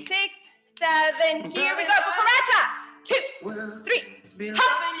 5, 6, 7. Here we go. Cucaracha. 2, Will 3. be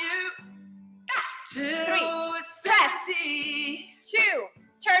Hop. loving you till 3. we're Press. 70. 2.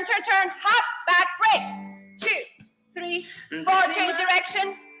 Turn, turn, turn. Hop. Back. Break. 2, 3, 4. Change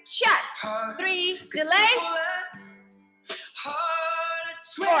direction. Shut. 3. Delay. 4.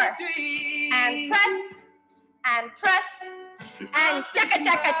 And press. And press. And chaka,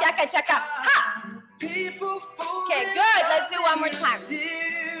 chaka, chaka, chaka. Hop. Okay, good. Let's do one more time.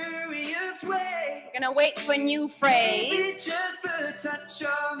 We're gonna wait for new phrase. Just the touch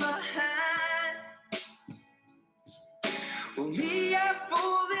of my hand. Well, me, I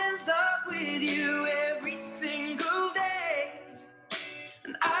fall in love with you every single day.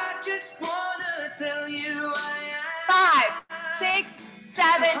 And I just wanna tell you I am. 5, 6,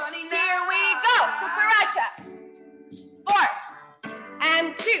 7. Here we go. Cucaracha. 4.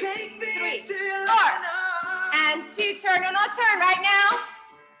 And 2, 3, 4. And 2. Turn or not turn right now.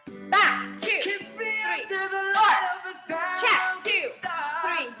 Back. 2, 3, 4. Check. 2,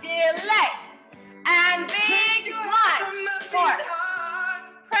 3. Delay. And big lunge. 4.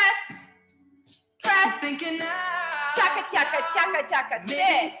 Press. Press. Chaka, chaka, chaka, chaka.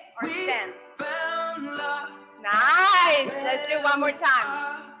 Sit or stand. Nice. Let's do one more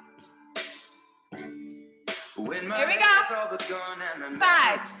time. Here we go.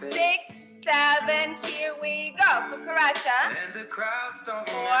 5, 6, 7. Here we go. Cucaracha.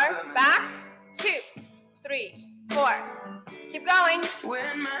 4. Back. 2, 3, 4. Keep going.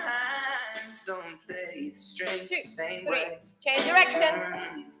 When my hands don't play the strings 2, the same 3. way. Change direction.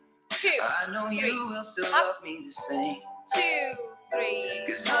 2, I know 3. you will still Up. love me the same. 2, 3,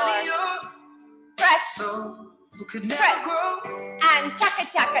 'Cause 4. honey, your Press. soul could never Press. grow. And chaka,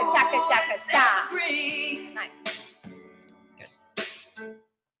 chaka, chaka, chaka, cha. Green. Nice. Good.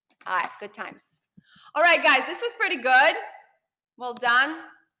 All right, good times. All right, guys, this was pretty good. Well done.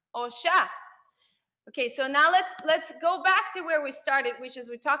 Osha. Okay, so now let's go back to where we started, which is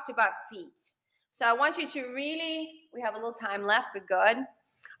we talked about feet. So I want you to really, we have a little time left, we're good.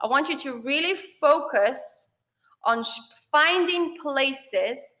 I want you to really focus on finding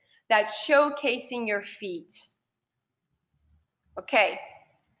places that showcasing your feet. Okay,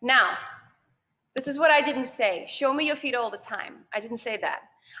 now, this is what I didn't say. Show me your feet all the time. I didn't say that.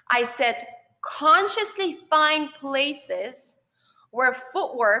 I said consciously find places where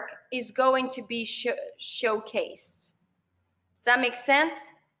footwork is going to be showcased. Does that make sense?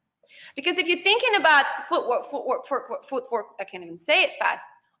 Because if you're thinking about footwork, I can't even say it fast,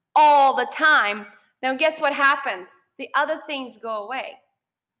 all the time, then guess what happens? The other things go away.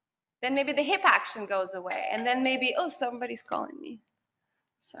 Then maybe the hip action goes away. And then maybe, oh, somebody's calling me.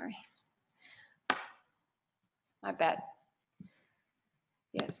 Sorry. My bad.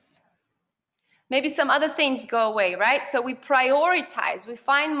 Yes. Maybe some other things go away, right? So we prioritize. We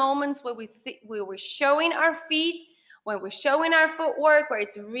find moments where we're showing our feet, when we're showing our footwork, where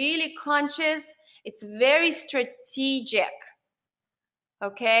it's really conscious. It's very strategic.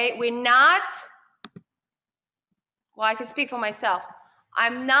 Okay? We're not, well, I can speak for myself.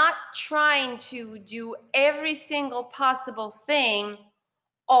 I'm not trying to do every single possible thing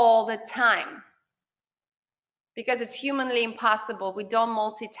all the time, because it's humanly impossible. We don't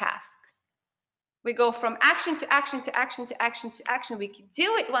multitask. We go from action to action to action to action to action. We could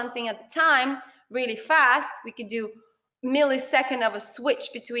do it one thing at a time really fast. We could do millisecond of a switch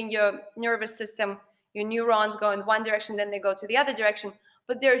between your nervous system, your neurons go in one direction, then they go to the other direction.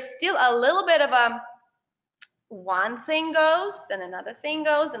 But there's still a little bit of a one thing goes, then another thing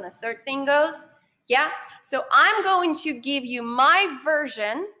goes, and a third thing goes. Yeah? So I'm going to give you my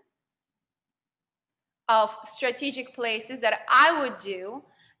version of strategic places that I would do.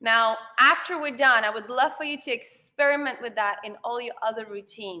 Now, after we're done, I would love for you to experiment with that in all your other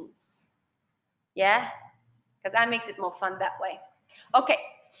routines. Yeah? Because that makes it more fun that way. Okay,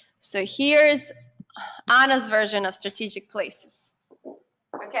 so here's Anna's version of strategic places.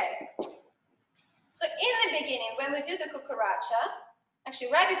 Okay. So in the beginning, when we do the cucaracha,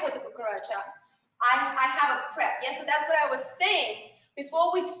 actually right before the cucaracha, I have a prep. Yeah, so that's what I was saying.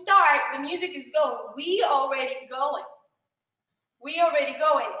 Before we start, the music is going. We already going.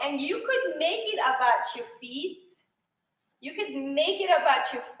 And you could make it about your feet. You could make it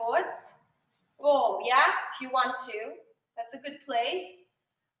about your foot. Boom, yeah, if you want to. That's a good place.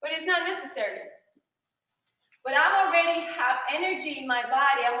 But it's not necessary. But I already have energy in my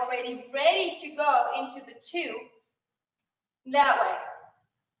body. I'm already ready to go into the two that way.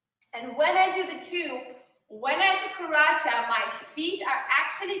 And when I do the two, when I cucaracha, my feet are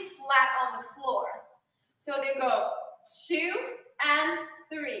actually flat on the floor. So they go 2 and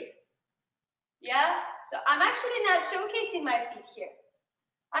 3. Yeah? So I'm actually not showcasing my feet here.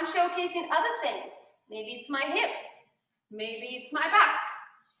 I'm showcasing other things. Maybe it's my hips. Maybe it's my back.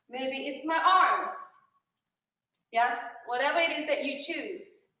 Maybe it's my arms. Yeah? Whatever it is that you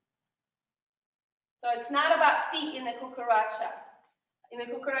choose. So it's not about feet in the cucaracha. In the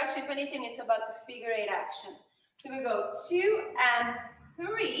cucaracha, if anything, it's about the figure 8 action. So we go 2 and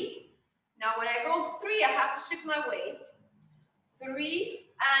 3. Now when I go 3, I have to shift my weight. 3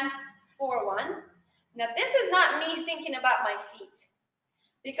 and 4, 1. Now this is not me thinking about my feet.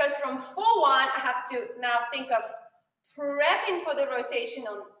 Because from 4, 1, I have to now think of prepping for the rotation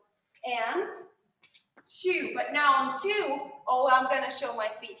on and 2. But now on 2, oh, I'm going to show my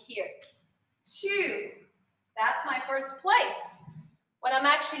feet here. 2. That's my first place. When I'm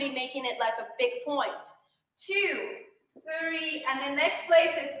actually making it like a big point. 2, 3, and the next place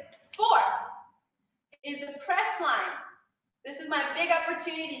is 4. Is the press line. This is my big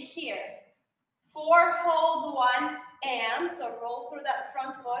opportunity here. 4, hold 1, and, so roll through that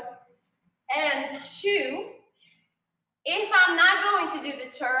front foot. And 2, if I'm not going to do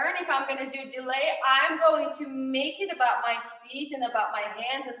the turn, if I'm going to do delay, I'm going to make it about my feet and about my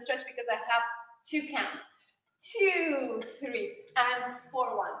hands and stretch because I have 2 counts. 2, 3, and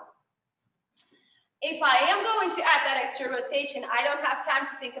 4, 1. If I am going to add that extra rotation, I don't have time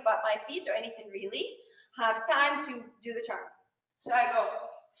to think about my feet or anything really. I have time to do the turn. So I go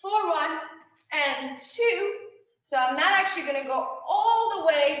 4, 1, and 2. So I'm not actually going to go all the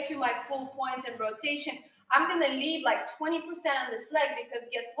way to my full point and rotation. I'm going to leave like 20% on this leg because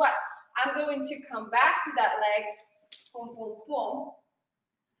guess what? I'm going to come back to that leg. Boom, boom, boom.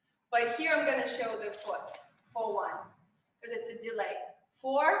 But here I'm going to show the foot. 4, 1, because it's a delay.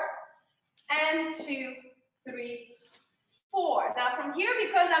 4 and 2, 3, 4. Now from here,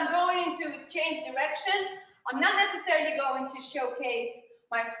 because I'm going into change direction, I'm not necessarily going to showcase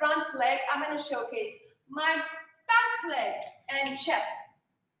my front leg. I'm going to showcase my back leg and check.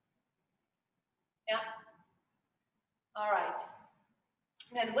 Yeah. All right.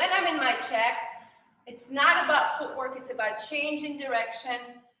 And when I'm in my check, it's not about footwork. It's about changing direction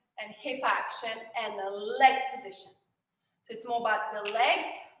and hip action and the leg position. So it's more about the legs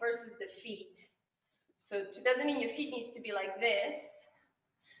versus the feet. So it doesn't mean your feet needs to be like this.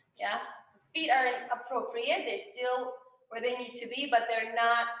 Yeah, the feet are appropriate. They're still where they need to be, but they're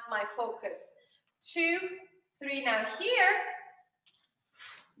not my focus. 2, 3. Now here,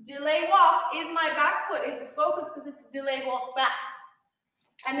 delay walk is my back foot is the focus because it's a delay walk back.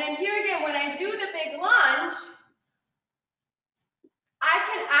 And then here again, when I do the big lunge, I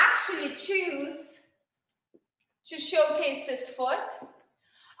can actually choose to showcase this foot.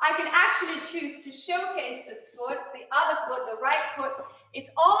 I can actually choose to showcase this foot, the other foot, the right foot.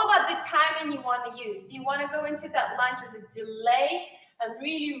 It's all about the timing you want to use. Do you want to go into that lunge as a delay and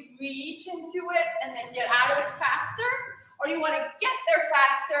really reach into it and then get out of it faster? Or do you want to get there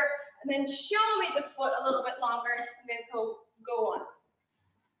faster and then show me the foot a little bit longer and then go on?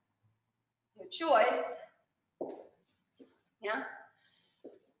 Your choice. Yeah?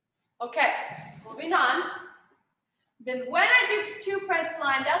 Okay, moving on. Then when I do 2 press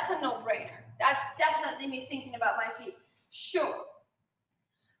line, that's a no-brainer. That's definitely me thinking about my feet. Sure.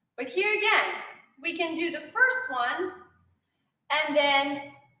 But here again, we can do the first one and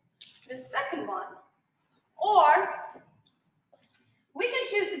then the second one. Or we can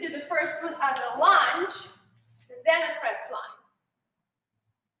choose to do the first one as a lunge, then a press line.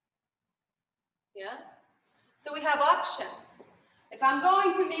 Yeah? So we have options. If I'm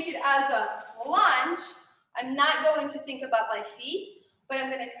going to make it as a lunge, I'm not going to think about my feet, but I'm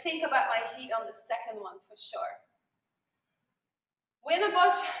going to think about my feet on the second one for sure. In the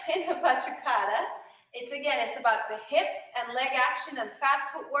bachata, it's about the hips and leg action and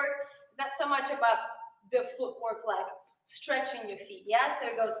fast footwork. It's not so much about the footwork like stretching your feet. Yeah, so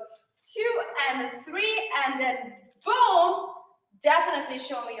it goes 2 and 3 and then boom, definitely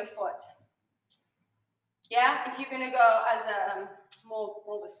show me your foot. Yeah, if you're gonna go as a more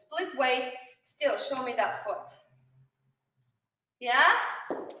of a split weight, still show me that foot. Yeah?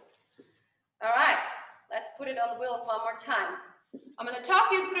 All right, let's put it on the wheels one more time. I'm gonna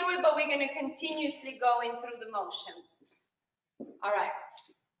talk you through it, but we're gonna continuously going through the motions. All right,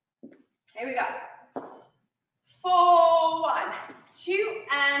 here we go. 4, 1, 2,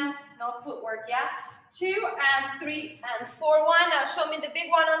 and no footwork, yeah? 2 and 3 and 4, 1. Now show me the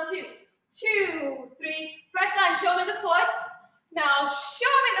big one on 2. 2, 3, press line, show me the foot. Now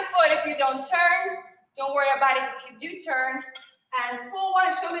show me the foot if you don't turn. Don't worry about it if you do turn. And 4,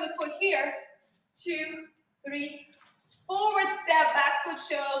 1, show me the foot here. 2, 3, forward step, back foot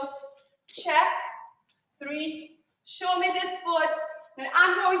shows. Check. 3, show me this foot. Then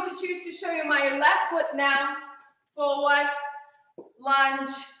I'm going to choose to show you my left foot now. Forward,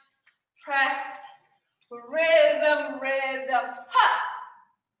 lunge, press, rhythm, rhythm, ha!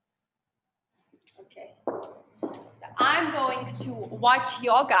 Okay, so I'm going to watch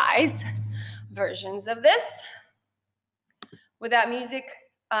your guys' versions of this without music.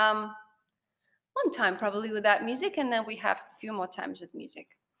 One time probably without music, and then we have a few more times with music.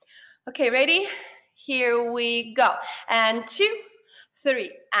 Okay, ready? Here we go. And 2,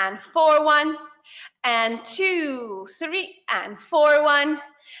 3, and 4, 1. And 2, 3, and 4, 1.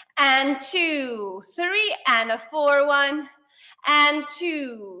 And 2, 3, and a 4, 1. And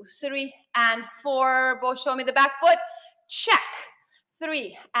 2, 3, and 4. Both show me the back foot. Check.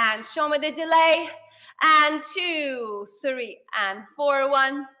 3, and show me the delay. And 2, 3, and 4,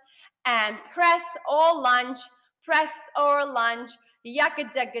 1. And press or lunge. Press or lunge. Yaka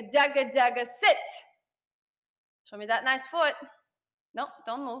daga daga daga sit. Show me that nice foot. No,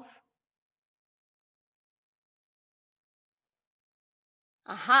 don't move.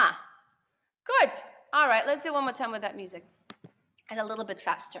 Aha. Good. All right, let's do one more time with that music. And a little bit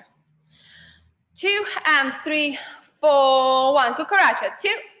faster. 2 and 3, 4, 1. Cucaracha. 2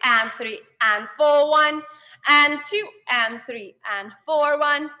 and 3 and 4, 1. And 2 and 3 and 4,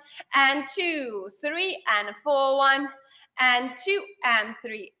 1. And 2, 3 and 4, 1. And 2 and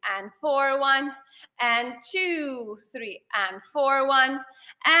 3 and 4, 1. And 2, 3 and 4, 1.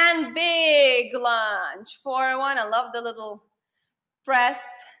 And big lunge. 4, 1. I love the little press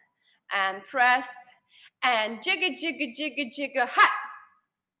and jigga, jigga, jigga, jigga, ha!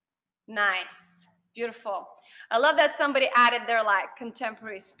 Nice, beautiful. I love that somebody added their like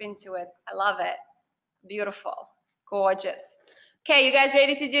contemporary spin to it. I love it. Beautiful, gorgeous. Okay, you guys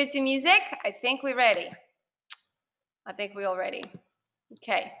ready to do it to music? I think we're ready. I think we're all ready.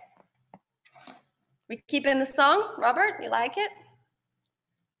 Okay. We keep in the song, Robert, you like it?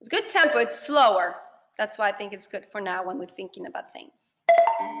 It's good tempo, it's slower. That's why I think it's good for now when we're thinking about things.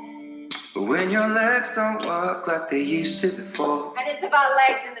 When your legs don't work like they used to before, And it's about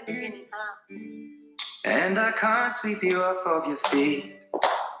legs in the beginning, huh? and I can't sweep you off of your feet,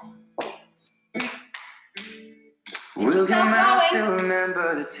 will your mouth still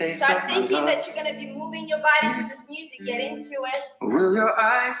remember the taste of Start my thinking love? that you're going to be moving your body to this music. Get into it. Will your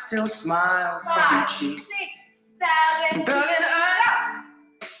eyes still smile from your 5, 6, cheek? 7, Darling, I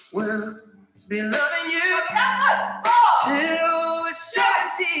go. will be loving you Open up, foot. 4, till we're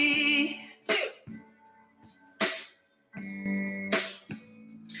 70. 2,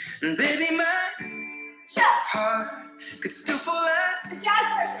 And baby, my heart could still fall as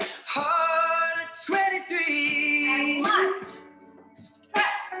hard at 23.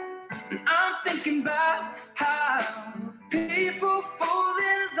 And I'm thinking about how people fall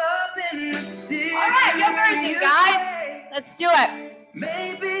in love in mysterious. All right, your version, guys. Let's do it.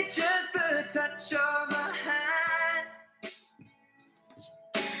 Maybe just the touch of a hand.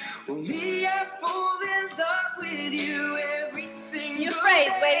 Well, me, I fall in love with you every single New phrase,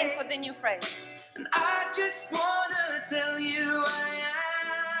 day. waiting for the new phrase. And I just wanna tell you I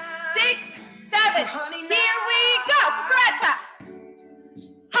am. 6, 7, So honey, here we go. Cucaracha.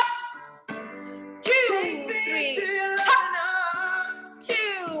 Hop. 2, take me 3, to your hop. loving arms. 2,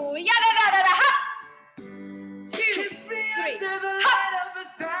 yada da da da, hop. 2, Kiss me 3, under the hop. light of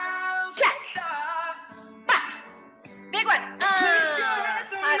 1,000 Check. stars. Back. Big one. Place your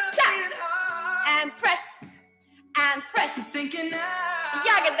hand on my Tap. beating heart. And press. And press. Thinking now,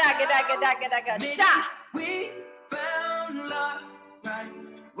 Yaga daga daga daga daga maybe da. we found love right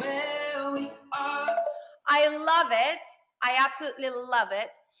where we are. I love it. I absolutely love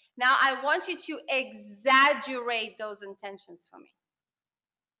it. Now I want you to exaggerate those intentions for me.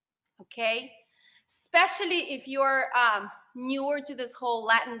 Okay? Especially if you're newer to this whole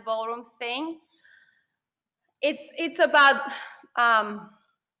Latin ballroom thing. It's about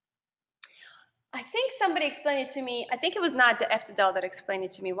I think somebody explained it to me. I think it was Nadia Eftedal that explained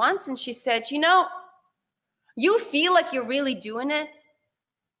it to me once, and she said, you know, you feel like you're really doing it,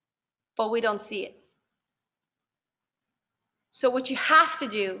 but we don't see it. So what you have to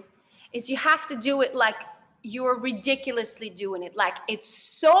do is you have to do it like you're ridiculously doing it. Like it's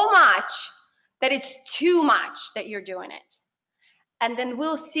so much that it's too much that you're doing it. And then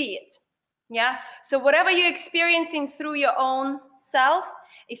we'll see it. Yeah. So whatever you're experiencing through your own self,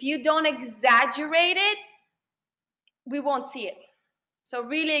 if you don't exaggerate it, we won't see it. So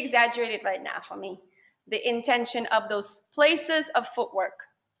really exaggerate it right now for me. The intention of those places of footwork.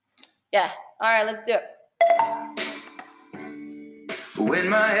 Yeah. All right, let's do it. When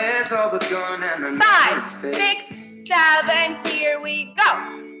my head's all but gone and I'm 5, 6, 7, here we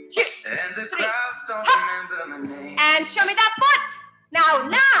go. 2, and the 3, crowds don't hop. remember my name. And show me that foot. Now.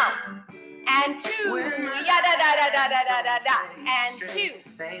 And 2, yada da da da da da da da. And 2,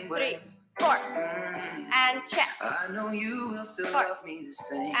 3, 4. And check. I know you will still 4. love me the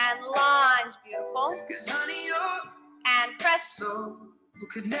same. And lunge, beautiful. 'Cause honey, you're And press. so who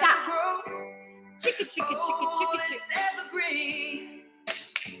could never Tap. grow. Chicka chicka chicka Oh, chicka it's chicka. evergreen.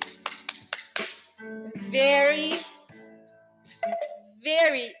 Very,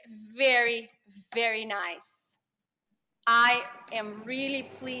 very, very, very nice. I am really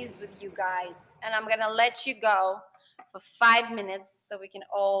pleased with you guys, and I'm gonna let you go for 5 minutes so we can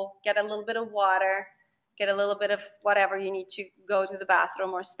all get a little bit of water, get a little bit of whatever you need to go to the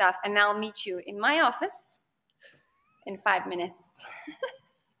bathroom or stuff, and I'll meet you in my office in 5 minutes.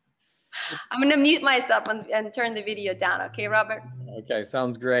 I'm gonna mute myself and turn the video down, okay, Robert? Okay,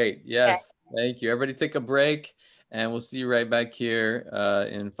 sounds great. Yes, thank you. Everybody take a break, and we'll see you right back here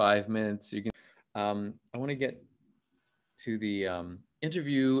in 5 minutes. You can. I want to get to the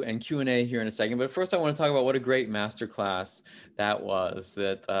interview and Q&A here in a second, but first I want to talk about what a great masterclass that was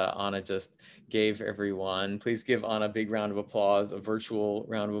that Anna just gave everyone. Please give Anna a big round of applause, a virtual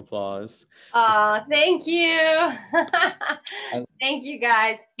round of applause. Thank you. Thank you,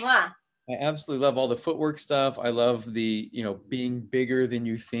 guys. Mwah. I absolutely love all the footwork stuff. I love the, being bigger than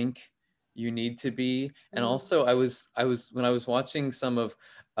you think you need to be. And also when I was watching some of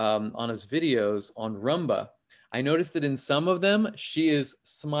Anna's videos on rumba, I noticed that in some of them, she is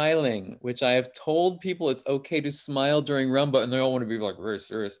smiling, which I have told people it's okay to smile during rumba, and they all want to be like very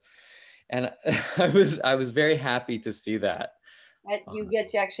serious. And I was very happy to see that. You get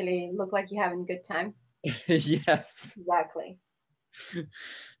to actually look like you're having a good time. Yes. Exactly.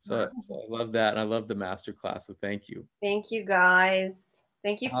 So I love that, and I love the master class. So thank you. Thank you, guys.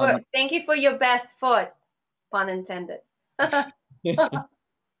 Thank you for your best foot, pun intended.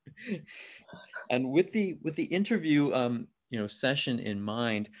 And with the interview session in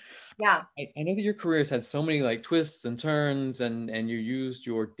mind, yeah, I know that your career has had so many like twists and turns, and you used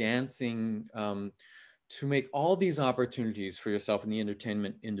your dancing to make all these opportunities for yourself in the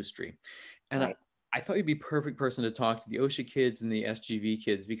entertainment industry. And right. I thought you'd be a perfect person to talk to the OSHA kids and the SGV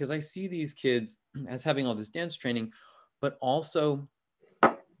kids, because I see these kids as having all this dance training, but also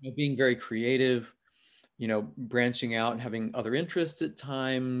being very creative, branching out and having other interests at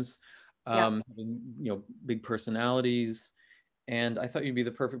times, having, big personalities. And I thought you'd be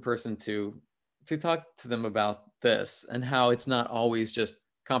the perfect person to talk to them about this and how it's not always just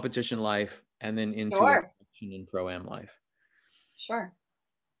competition life and then into Sure. and pro-am life. Sure.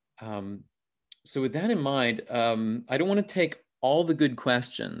 So with that in mind, I don't want to take all the good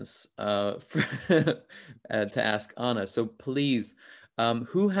questions to ask Anna. So please,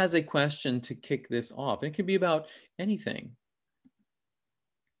 who has a question to kick this off? It could be about anything.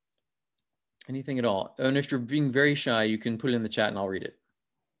 Anything at all. And if you're being very shy, you can put it in the chat and I'll read it.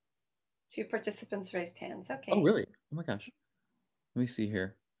 2 participants raised hands. Okay. Oh, really? Oh my gosh. Let me see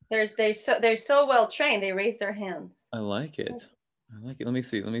here. They're so well trained. They raise their hands. I like it. I like it. Let me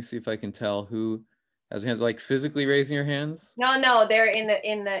see. Let me see if I can tell who has hands. Like physically raising your hands. No, they're in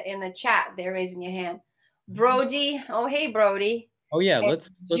the chat. They're raising your hand. Brody. Oh, hey, Brody. Oh yeah. And Let's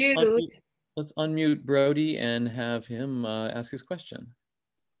Jude. let's unmute Brody and have him ask his question.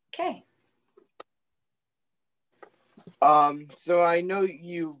 Okay. So I know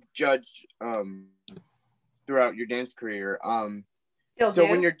you've judged throughout your dance career. So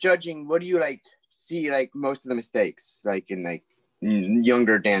when you're judging, what do you like see like most of the mistakes like in like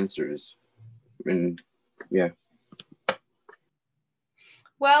younger dancers? And yeah.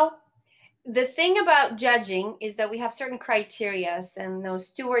 Well, the thing about judging is that we have certain criteria, and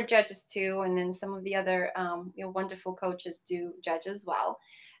those 2 are judges too, and then some of the other wonderful coaches do judge as well,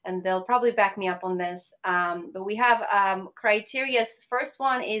 and they'll probably back me up on this. But we have criteria. First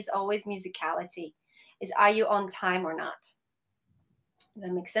one is always musicality. Is are you on time or not? Does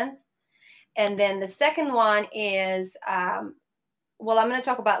that make sense? And then the second one is, well, I'm going to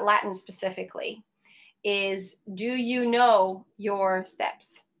talk about Latin specifically, is do you know your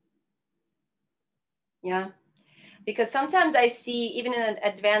steps? Yeah. Because sometimes I see even in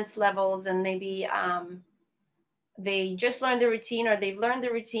advanced levels and maybe they just learned the routine or they've learned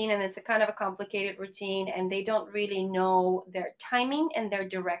the routine and it's a kind of a complicated routine and they don't really know their timing and their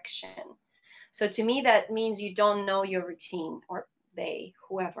direction. So to me, that means you don't know your routine, or they,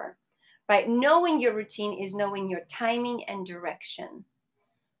 whoever, right? Knowing your routine is knowing your timing and direction.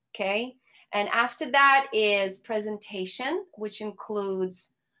 Okay. And after that is presentation, which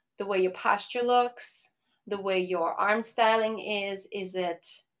includes the way your posture looks, the way your arm styling is it,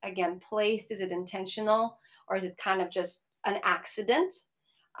 again, placed? Is it intentional? Or is it kind of just an accident?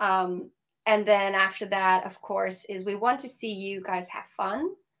 And then after that, of course, is we want to see you guys have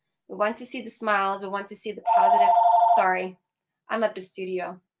fun. We want to see the smiles. We want to see the positive. Sorry, I'm at the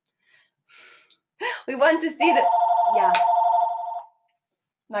studio. We want to see the, yeah.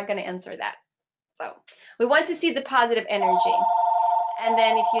 Not going to answer that. So we want to see the positive energy. And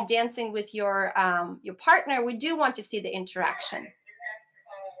then if you're dancing with your partner, we do want to see the interaction.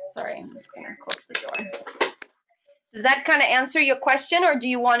 Sorry, I'm just going to close the door. Does that kind of answer your question, or do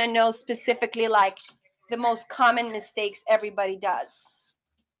you want to know specifically like the most common mistakes everybody does?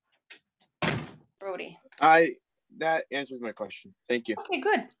 Brody. That answers my question. Thank you. Okay,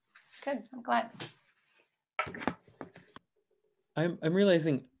 good. Good. I'm glad. I'm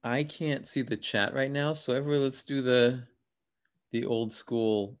realizing I can't see the chat right now, so everyone, let's do the old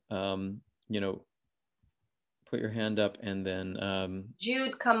school, put your hand up and then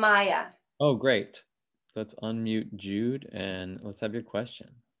Jude Kamaya. Oh, great. Let's unmute Jude and let's have your question.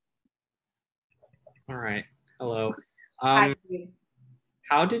 All right. Hello. Hi,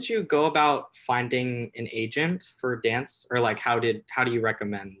 how did you go about finding an agent for dance, or like how do you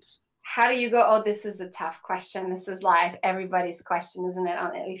recommend? How do you go? Oh, this is a tough question. This is like everybody's question, isn't it?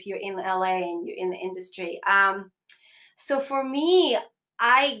 If you're in LA and you're in the industry. So for me,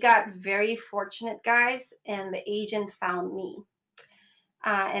 I got very fortunate, guys, and the agent found me.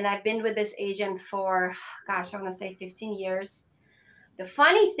 And I've been with this agent for, gosh, I want to say 15 years. The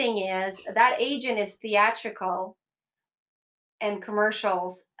funny thing is that agent is theatrical and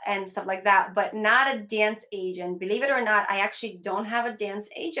commercials and stuff like that, but not a dance agent. Believe it or not, I actually don't have a dance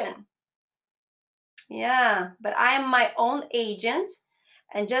agent. Yeah, but I am my own agent,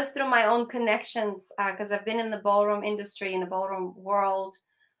 and just through my own connections, because I've been in the ballroom industry, in the ballroom world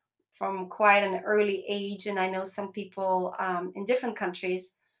from quite an early age, and I know some people in different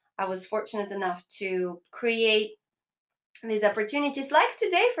countries. I was fortunate enough to create these opportunities, like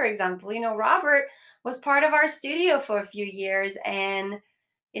today, for example. Robert was part of our studio for a few years, and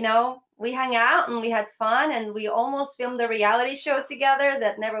we hung out and we had fun, and we almost filmed a reality show together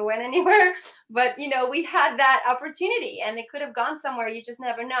that never went anywhere. But we had that opportunity, and it could have gone somewhere. You just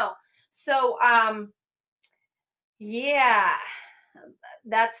never know. So yeah,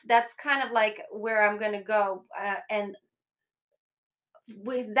 that's kind of like where I'm gonna go. And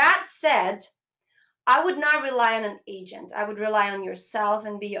with that said, I would not rely on an agent. I would rely on yourself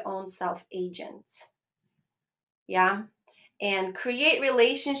and be your own self agent. Yeah. And create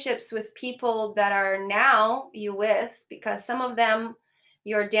relationships with people that are now you with, because some of them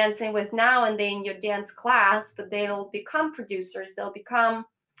you're dancing with now and they in your dance class, but they'll become producers. They'll become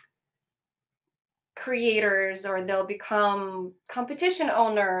creators, or they'll become competition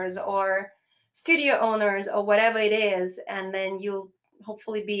owners or studio owners or whatever it is. And then you'll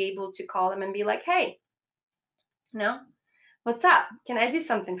hopefully be able to call them and be like, hey, what's up? Can I do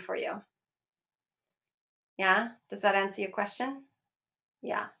something for you? Yeah, does that answer your question?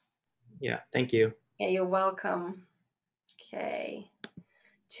 Yeah. Yeah, thank you. Yeah, you're welcome. Okay.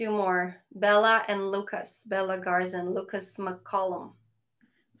 2 more, Bella and Lucas. Bella Garza and Lucas McCollum.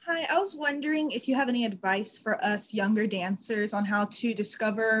 Hi, I was wondering if you have any advice for us younger dancers on how to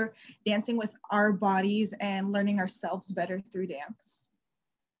discover dancing with our bodies and learning ourselves better through dance.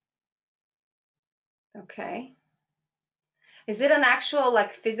 Okay. Is it an actual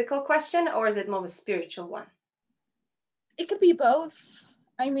like physical question, or is it more of a spiritual one? It could be both.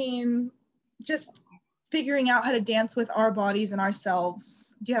 I mean, just figuring out how to dance with our bodies and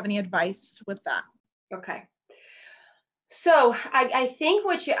ourselves. Do you have any advice with that? Okay. So I think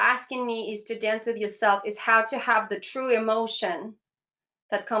what you're asking me is to dance with yourself is how to have the true emotion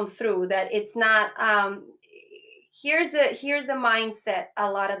that come through, that it's not, here's the mindset a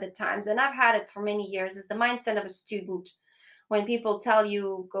lot of the times, and I've had it for many years, is the mindset of a student. When people tell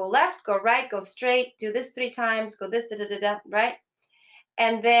you go left, go right, go straight, do this 3 times, go this, right?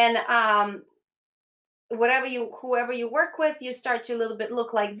 And then whoever you work with, you start to a little bit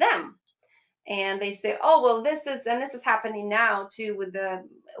look like them. And they say, oh, well, this is happening now too with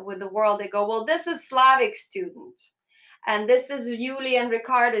the world. They go, well, this is Slavic student, and this is Yuli and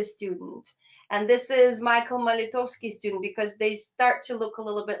Ricardo student, and this is Michael Malitovsky student, because they start to look a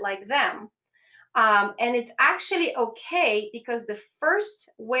little bit like them. And it's actually okay, because the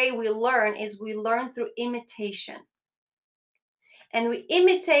first way we learn is we learn through imitation. And we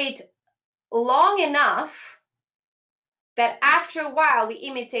imitate long enough that after a while we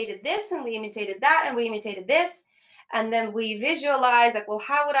imitated this and we imitated that and we imitated this, and then we visualize like, well,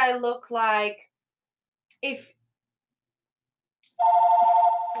 how would I look like if,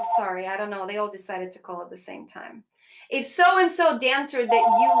 so sorry, I don't know, they all decided to call at the same time. If so and so dancer that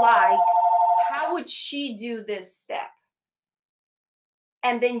you like, how would she do this step?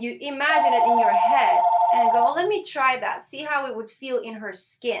 And then you imagine it in your head and go, well, let me try that, see how it would feel in her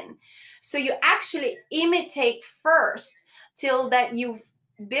skin. So you actually imitate first till that you've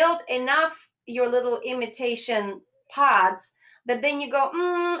built enough your little imitation pods that then you go,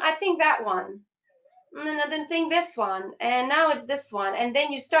 I think that one, and then think this one, and now it's this one, and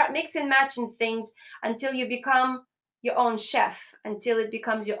then you start mixing matching things until you become your own chef, until it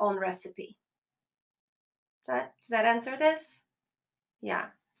becomes your own recipe. Does that answer this? Yeah.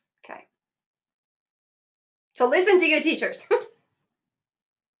 Okay. So listen to your teachers.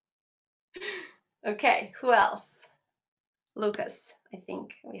 Okay, who else? Lucas. I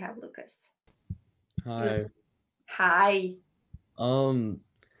think we have Lucas. Hi. Hi.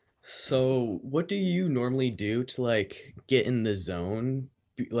 So what do you normally do to like get in the zone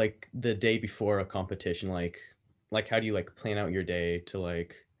like the day before a competition? Like how do you like plan out your day to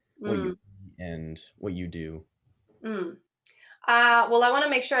like what you eat and what you do? Well, I want to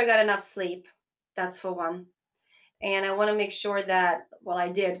make sure I got enough sleep. That's for one. And I want to make sure that, well, I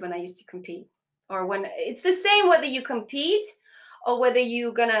did when I used to compete, or when it's the same whether you compete or whether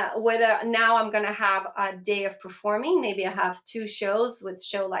now I'm gonna have a day of performing. Maybe I have 2 shows, with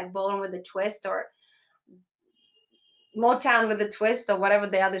show like Ballroom with a Twist or Motown with a Twist or whatever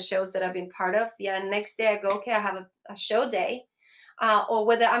the other shows that I've been part of. Yeah, next day I go, okay, I have a show day, or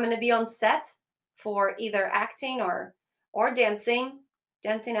whether I'm gonna be on set for either acting or dancing,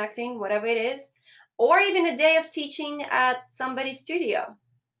 acting, whatever it is, or even a day of teaching at somebody's studio.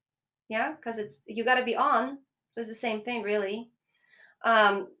 Yeah, because you got to be on. So it's the same thing, really.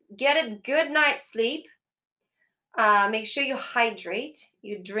 Get a good night's sleep. Make sure you hydrate.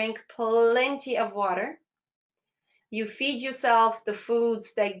 You drink plenty of water. You feed yourself the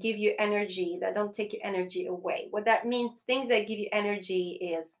foods that give you energy, that don't take your energy away. What that means, things that give you energy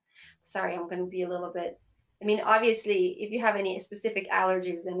is, sorry, I'm going to be a little bit, I mean, obviously, if you have any specific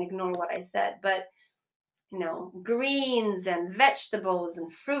allergies, then ignore what I said. But greens and vegetables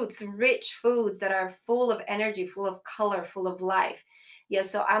and fruits, rich foods that are full of energy, full of color, full of life. Yeah,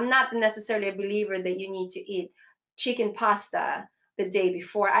 so I'm not necessarily a believer that you need to eat chicken pasta the day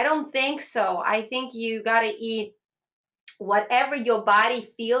before. I don't think so. I think you got to eat whatever your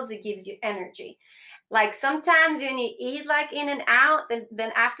body feels, it gives you energy. Like sometimes when you eat like in and out,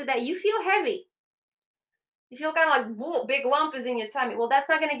 then after that you feel heavy. You feel kind of like, whoa, big lump is in your tummy. Well, that's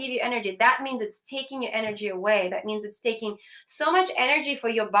not going to give you energy. That means it's taking your energy away. That means it's taking so much energy for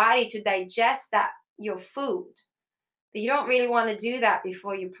your body to digest your food, that you don't really want to do that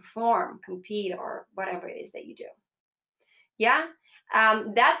before you perform, compete, or whatever it is that you do. Yeah.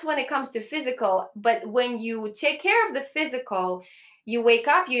 That's when it comes to physical. But when you take care of the physical, you wake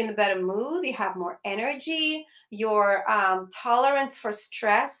up, you're in a better mood, you have more energy, your tolerance for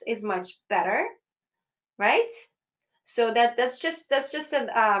stress is much better, right? So that's just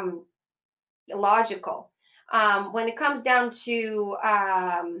an logical. When it comes down to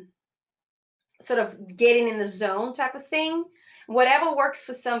sort of getting in the zone type of thing, whatever works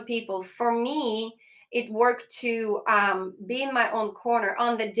for some people. For me, it worked to be in my own corner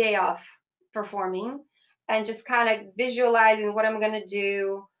on the day of performing and just kind of visualizing what I'm going to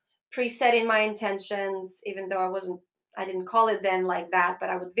do, presetting my intentions, even though I didn't call it then like that, but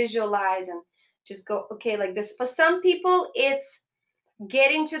I would visualize and just go, okay, like this. For some people, it's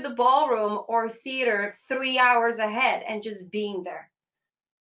getting to the ballroom or theater 3 hours ahead and just being there,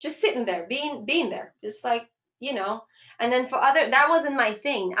 just sitting there, being there, just like, you know. And then for other, that wasn't my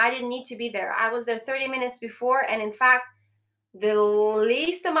thing. I didn't need to be there. I was there 30 minutes before, and in fact, the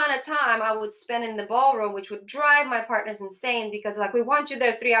least amount of time I would spend in the ballroom, which would drive my partners insane, because like, we want you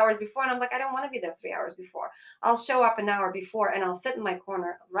there 3 hours before, and I'm like, I don't want to be there 3 hours before. I'll show up an hour before and I'll sit in my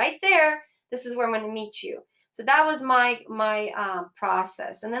corner right there. This is where I'm going to meet you. So that was my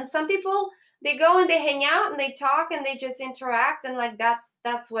process. And then some people, they go and they hang out and they talk and they just interact, and like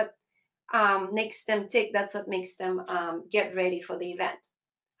that's what makes them tick. That's what makes them get ready for the event.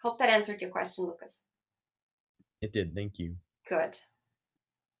 Hope that answered your question, Lucas. It did. Thank you. Good.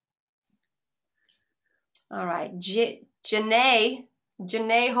 All right, Janae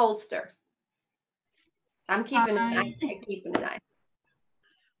Holster. I'm keeping an eye. Keeping an eye.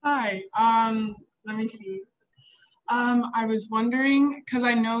 Hi. Let me see. I was wondering, because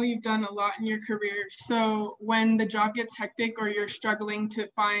I know you've done a lot in your career. So when the job gets hectic or you're struggling to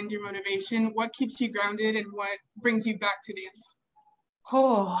find your motivation, what keeps you grounded and what brings you back to dance?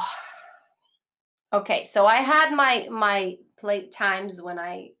 Oh. Okay, so I had my plate times when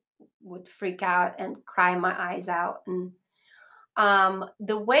I would freak out and cry my eyes out, and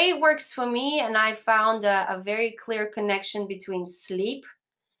the way it works for me, and I found a very clear connection between sleep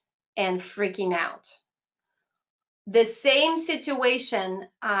and freaking out. The same situation,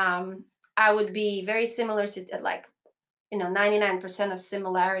 I would be very similar to, like, 99% of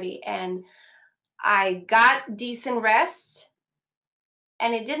similarity, and I got decent rest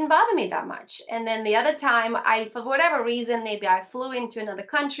and it didn't bother me that much. And then the other time, for whatever reason, maybe I flew into another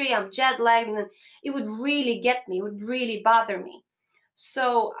country, I'm jet lagged, and it would really get me, it would really bother me.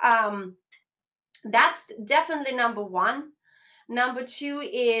 So that's definitely number one. Number two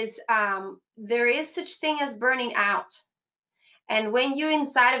is there is such thing as burning out. And when you're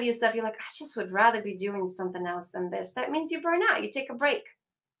inside of yourself, you're like, I just would rather be doing something else than this. That means you burn out, you take a break.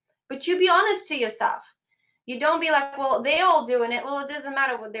 But you be honest to yourself. You don't be like, well, they all doing it. Well, it doesn't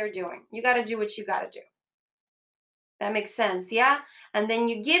matter what they're doing. You got to do what you got to do. That makes sense, yeah? And then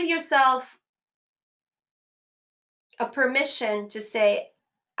you give yourself a permission to say,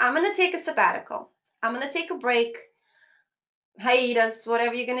 I'm going to take a sabbatical. I'm going to take a break, hiatus,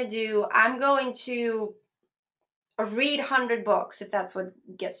 whatever you're going to do. I'm going to read 100 books, if that's what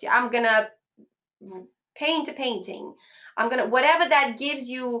gets you. I'm going to paint a painting. I'm going to, whatever that gives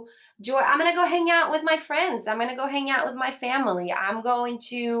you joy. I'm going to go hang out with my friends. I'm going to go hang out with my family. I'm going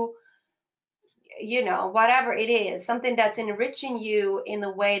to, whatever it is, something that's enriching you in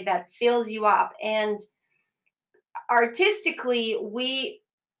the way that fills you up. And artistically, we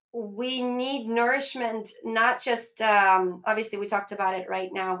need nourishment, not just, obviously we talked about it right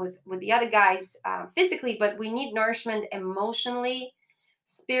now with the other guys physically, but we need nourishment emotionally,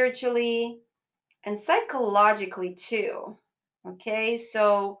 spiritually, and psychologically too. Okay,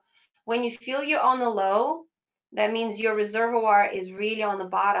 so when you feel you're on the low, that means your reservoir is really on the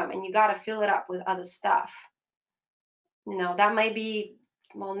bottom and you got to fill it up with other stuff. That might be,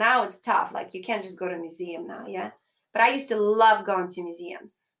 well, now it's tough. Like, you can't just go to a museum now, yeah? But I used to love going to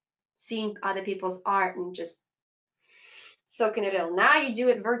museums, seeing other people's art and just soaking it in. Now you do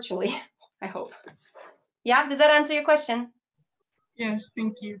it virtually, I hope. Yeah, does that answer your question? Yes,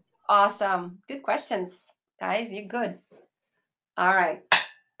 thank you. Awesome. Good questions, guys. You're good. All right.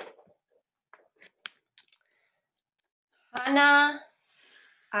 Anna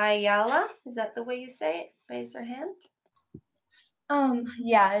Ayala, is that the way you say it? Raise her hand.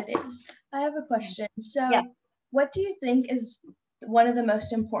 Yeah, it is. I have a question. So, yeah. What do you think is one of the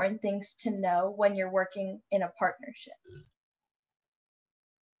most important things to know when you're working in a partnership?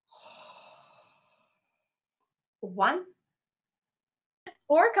 One?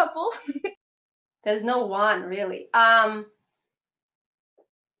 Or a couple. There's no one, really.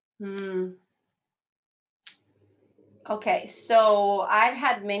 Okay, so I've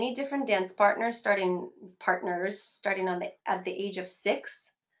had many different dance partners starting at the age of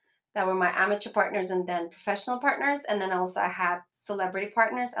 6. That were my amateur partners and then professional partners. And then also I had celebrity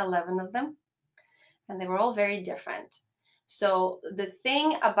partners, 11 of them. And they were all very different. So the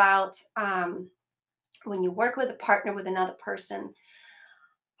thing about when you work with a partner with another person,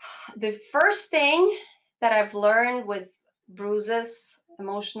 the first thing that I've learned with bruises,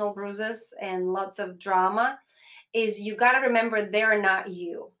 emotional bruises, and lots of drama is you got to remember they're not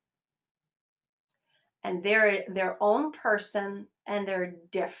you. And they're their own person and they're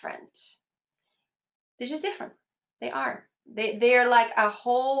different. They're just different. They are. They're like a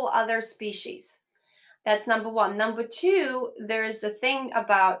whole other species. That's number one. Number two, there's a thing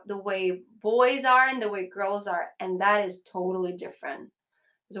about the way boys are and the way girls are, and that is totally different.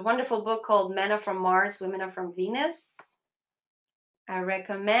 There's a wonderful book called Men Are From Mars, Women Are From Venus. I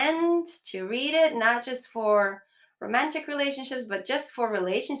recommend to read it, not just for romantic relationships, but just for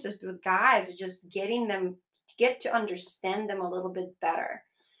relationships with guys, or just getting them to get to understand them a little bit better.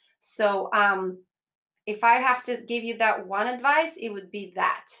 So if I have to give you that one advice, it would be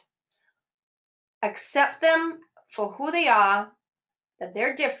that. Accept them for who they are, that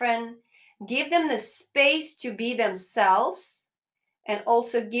they're different. Give them the space to be themselves, and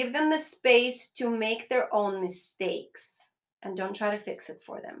also give them the space to make their own mistakes. And don't try to fix it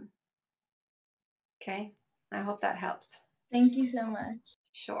for them. Okay? I hope that helped. Thank you so much.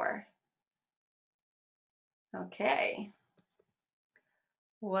 Sure. Okay.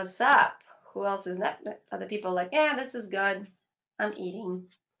 What's up? Who else is that? Other people like, yeah, this is good. I'm eating.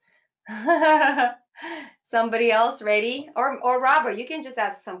 Somebody else ready? Or Robert, you can just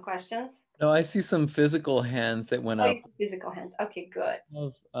ask some questions. No, I see some physical hands that went up. You see physical hands. Okay, good.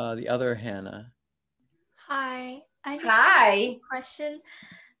 Of the other Hannah. Hi. I just Hi. have a question.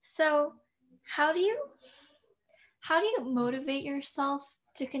 So, how do you motivate yourself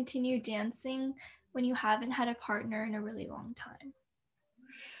to continue dancing when you haven't had a partner in a really long time?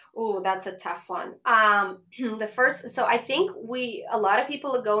 Oh, that's a tough one. So I think a lot of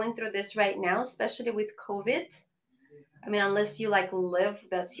people are going through this right now, especially with COVID. I mean, unless you like live,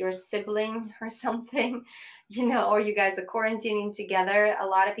 that's your sibling or something, or you guys are quarantining together. A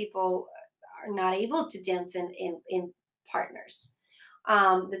lot of people are not able to dance in partners.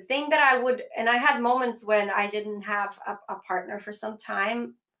 The thing that and I had moments when I didn't have a partner for some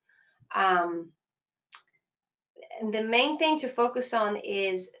time. And the main thing to focus on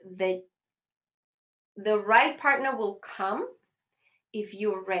is that the right partner will come if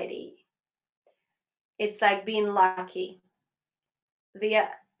you're ready. It's like being lucky. The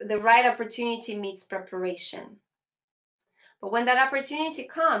right opportunity meets preparation. But when that opportunity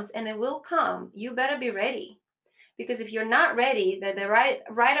comes, and it will come, you better be ready. Because if you're not ready, the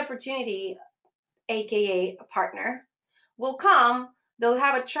right opportunity, aka a partner, will come. They'll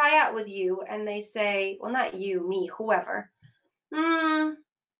have a tryout with you, and they say, well, not you, me, whoever.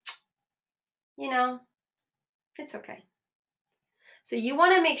 It's okay. So you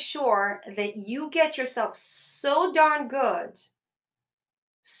want to make sure that you get yourself so darn good,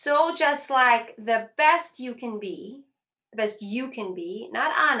 so just like the best you can be,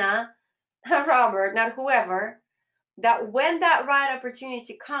 not Anna, not Robert, not whoever, that when that right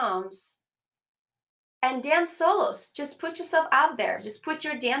opportunity comes, and dance solos, just put yourself out there, just put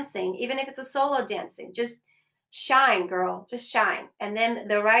your dancing, even if it's a solo dancing, just shine, girl, just shine. And then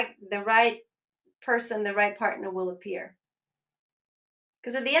the right person, the right partner will appear.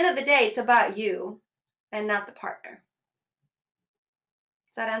 Because at the end of the day, it's about you and not the partner.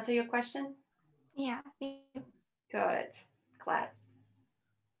 Does that answer your question? Yeah, thank you. Good. Glad.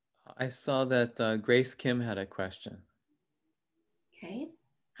 I saw that Grace Kim had a question. Okay.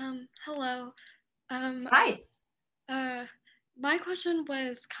 Hello. Hi. My question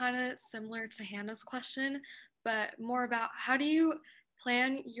was kind of similar to Hannah's question, but more about how do you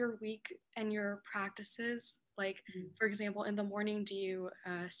plan your week and your practices? Like, for example, in the morning, do you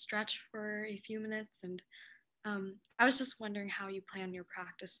stretch for a few minutes? And I was just wondering how you plan your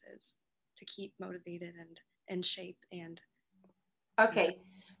practices to keep motivated and in shape. And okay,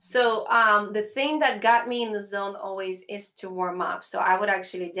 so the thing that got me in the zone always is to warm up. So I would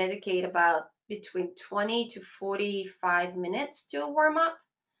actually dedicate about between 20 to 45 minutes to a warm up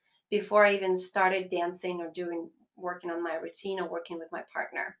before I even started dancing or working on my routine or working with my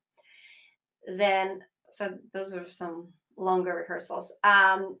partner. Then, so those were some longer rehearsals.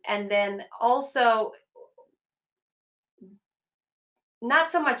 And then also, not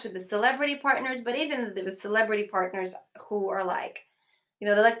so much with the celebrity partners, but even with celebrity partners who are like,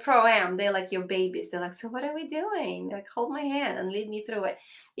 they're like pro-am, they're like your babies. They're like, so what are we doing? Like, hold my hand and lead me through it.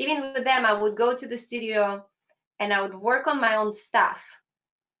 Even with them, I would go to the studio and I would work on my own stuff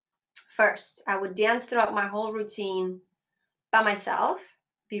first. I would dance throughout my whole routine by myself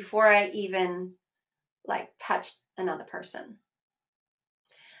before I even like touched another person.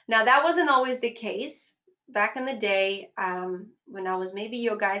 Now that wasn't always the case. Back in the day, when I was maybe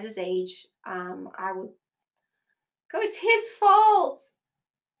your guys' age, I would go, it's his fault.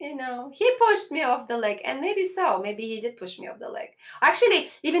 You know, he pushed me off the leg, and maybe so. Maybe he did push me off the leg.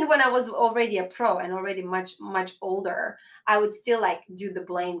 Actually, even when I was already a pro and already much older, I would still like do the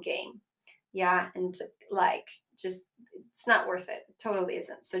blame game. Yeah, and like just it's not worth it. It totally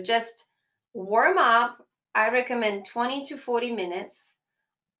isn't. So just warm up. I recommend 20 to 40 minutes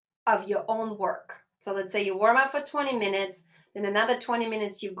of your own work. So let's say you warm up for 20 minutes, then another 20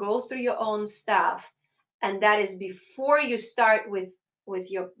 minutes you go through your own stuff, and that is before you start with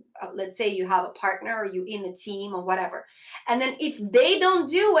your let's say you have a partner or you in a team or whatever. And then if they don't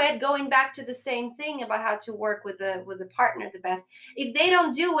do it, going back to the same thing about how to work with the partner the best, if they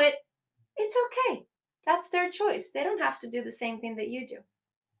don't do it, it's okay. That's their choice. They don't have to do the same thing that you do.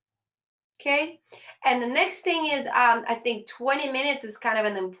 Okay. And the next thing is, I think 20 minutes is kind of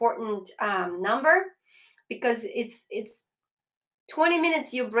an important number, because it's 20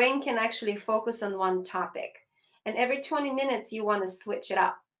 minutes your brain can actually focus on one topic. And every 20 minutes you want to switch it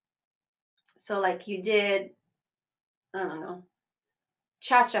up. So like you did, I don't know,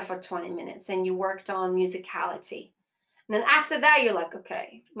 cha-cha for 20 minutes and you worked on musicality. And then after that, you're like,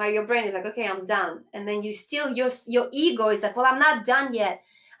 okay, your brain is like, okay, I'm done. And then you still, your ego is like, well, I'm not done yet.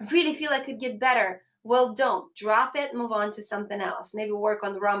 I really feel I could get better. Well, don't. Drop it, move on to something else. Maybe work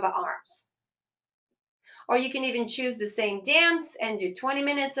on the rumba arms. Or you can even choose the same dance and do 20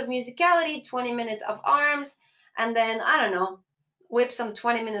 minutes of musicality, 20 minutes of arms, and then, I don't know, whip some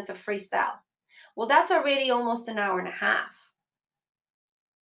 20 minutes of freestyle. Well, that's already almost an hour and a half.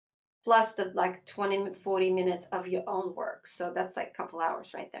 Plus the like 20, 40 minutes of your own work. So that's like a couple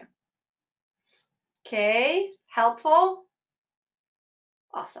hours right there. Okay, helpful?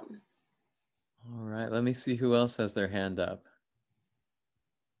 Awesome. All right, let me see who else has their hand up.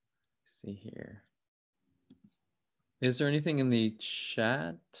 Let's see here. Is there anything in the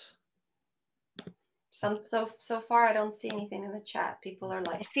chat? So far, I don't see anything in the chat. People are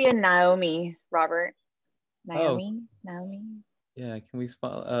like, I see a Naomi, Robert. Naomi. Yeah, can we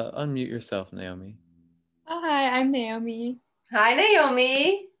unmute yourself, Naomi? Oh, hi, I'm Naomi. Hi,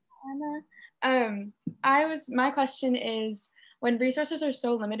 Naomi. Anna. My question is, when resources are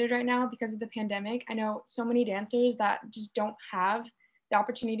so limited right now because of the pandemic, I know so many dancers that just don't have the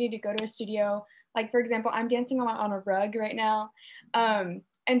opportunity to go to a studio. Like, for example, I'm dancing on a rug right now.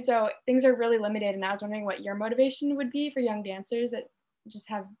 And so things are really limited. And I was wondering what your motivation would be for young dancers that just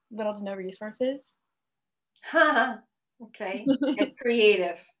have little to no resources. Okay, get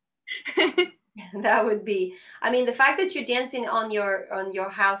creative. That would be, I mean, the fact that you're dancing on your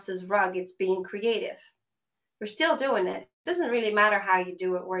house's rug, it's being creative. You're still doing it. It doesn't really matter how you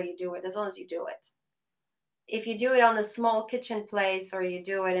do it, where you do it, as long as you do it. If you do it on a small kitchen place, or you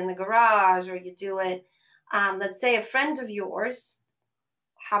do it in the garage, or you do it, let's say a friend of yours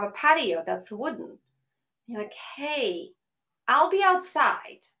have a patio that's wooden. You're like, hey, I'll be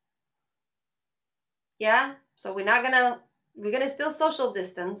outside. Yeah, so we're gonna still social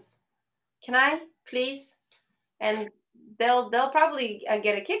distance. Can I, please? And they'll probably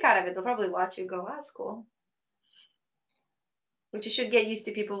get a kick out of it. They'll probably watch you go, oh, that's cool. Which you should get used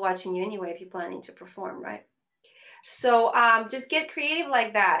to people watching you anyway if you're planning to perform, right? So just get creative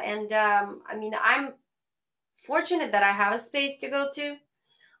like that. And I mean, I'm fortunate that I have a space to go to.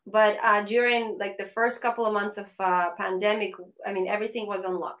 But during like the first couple of months of pandemic, I mean, everything was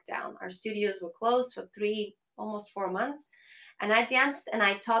on lockdown. Our studios were closed for almost 4 months. And I danced and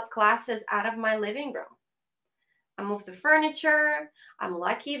I taught classes out of my living room. I moved the furniture. I'm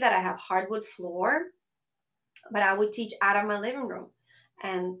lucky that I have hardwood floor, but I would teach out of my living room.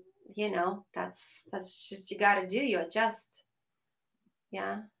 And, you know, that's just, you got to do, you adjust.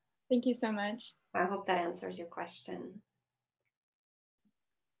 Yeah. Thank you so much. I hope that answers your question.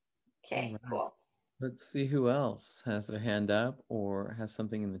 Okay, right. Cool. Let's see who else has their hand up or has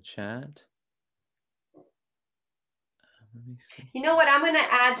something in the chat. Let me see. You know what? I'm going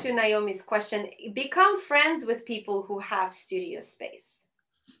to add to Naomi's question. Become friends with people who have studio space.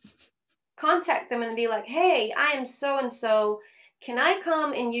 Contact them and be like, hey, I am so-and-so. Can I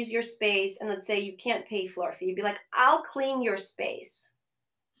come and use your space? And let's say you can't pay floor fee. You'd be like, I'll clean your space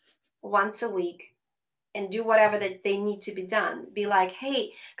once a week and do whatever that they need to be done. Be like,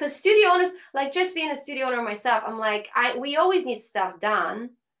 hey, because studio owners, like just being a studio owner myself, I'm like, we always need stuff done.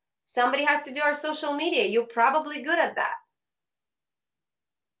 Somebody has to do our social media. You're probably good at that.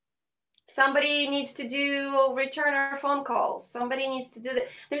 Somebody needs to return our phone calls. Somebody needs to do that.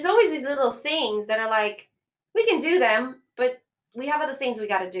 There's always these little things that are like, we can do them, but we have other things we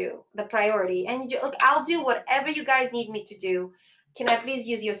got to do, the priority. And look, I'll do whatever you guys need me to do. Can I please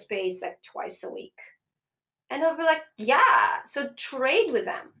use your space like twice a week? And they'll be like, yeah. So trade with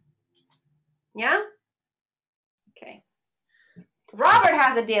them. Yeah? Okay. Robert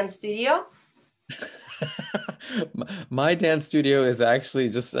has a dance studio. My dance studio is actually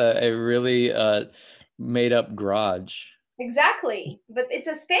just a really made up garage. Exactly. But it's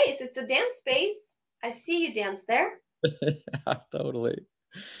a space. It's a dance space. I see you dance there. Yeah, totally.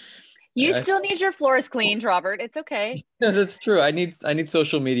 You still need your floors cleaned, Robert. It's okay. No, that's true. I need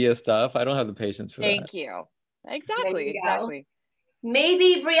social media stuff. I don't have the patience for that. Thank you. Exactly. Exactly.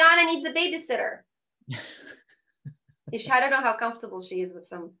 Maybe Brianna needs a babysitter. I don't know how comfortable she is with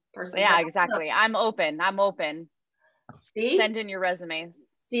some person. Yeah, exactly. I'm open. See? Send in your resumes.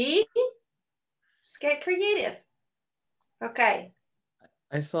 See? Just get creative. Okay.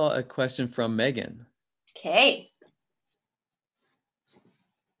 I saw a question from Megan. Okay.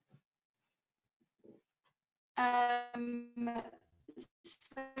 So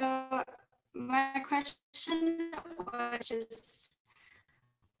my question was just,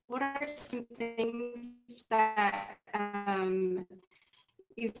 what are some things that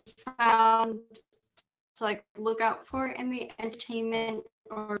you found to like look out for in the entertainment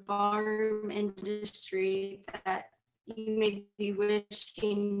or ballroom industry that you maybe wish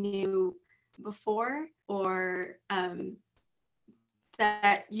you knew before, or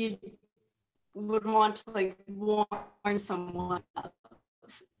that you would want to like warn someone of?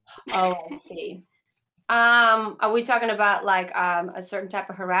 Oh, I see. Are we talking about like a certain type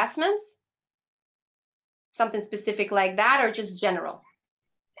of harassments? Something specific like that, or just general?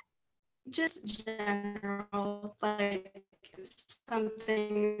 Just general, like some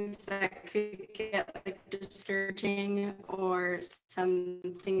things that could get like discouraging, or some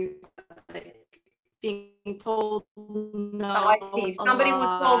things like being told no. I see. Somebody would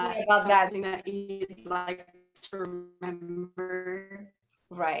told me about that. Something that you'd like to remember.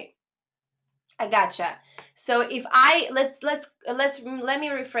 Right. I gotcha. So if let me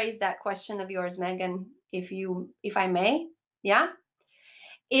rephrase that question of yours, Megan, if I may. Yeah.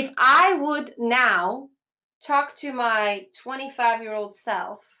 If I would now talk to my 25-year-old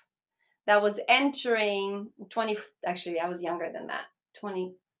self that was entering actually I was younger than that,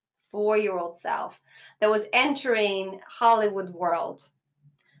 24-year-old self that was entering Hollywood world,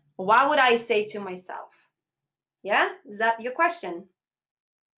 what would I say to myself? Yeah? Is that your question?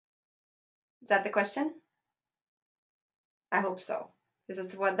 Is that the question? I hope so. Because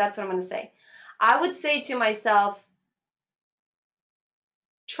that's what I'm going to say. I would say to myself,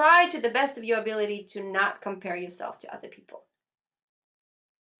 try to the best of your ability to not compare yourself to other people.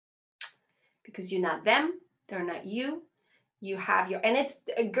 Because you're not them, they're not you. You have and it's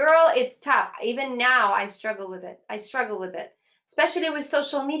tough. Even now I struggle with it. Especially with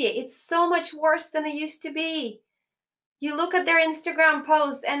social media. It's so much worse than it used to be. You look at their Instagram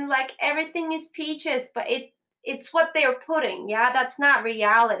posts and like everything is peaches, but it's what they're putting. Yeah, that's not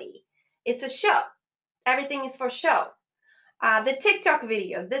reality. It's a show. Everything is for show. The TikTok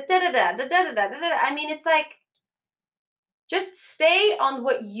videos, the da-da-da. I mean, it's like, just stay on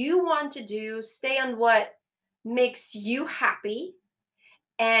what you want to do. Stay on what makes you happy.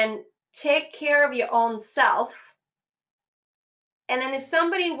 And take care of your own self. And then if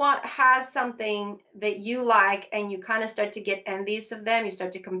somebody has something that you like and you kind of start to get envious of them, you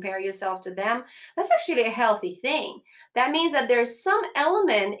start to compare yourself to them, that's actually a healthy thing. That means that there's some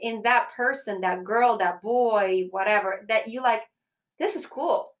element in that person, that girl, that boy, whatever, that you like, this is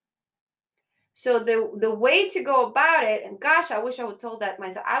cool. So the way to go about it, and gosh, I wish I would told that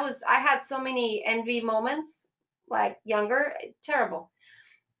myself. I had so many envy moments, like younger, terrible,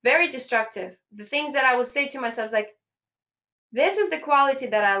 very destructive. The things that I would say to myself is like, this is the quality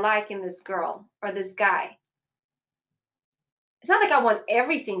that I like in this girl or this guy. It's not like I want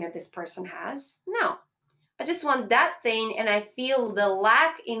everything that this person has. No, I just want that thing, and I feel the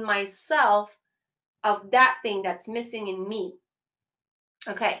lack in myself of that thing that's missing in me.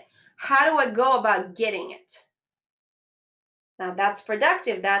 Okay, how do I go about getting it? Now that's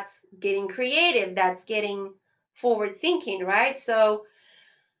productive. That's getting creative. That's getting forward thinking, right? So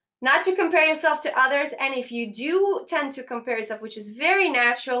not to compare yourself to others. And if you do tend to compare yourself, which is very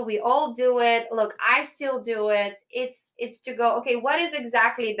natural, we all do it. Look, I still do it. It's to go, okay, what is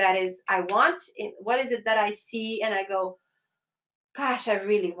exactly that is I want? What is it that I see? And I go, gosh, I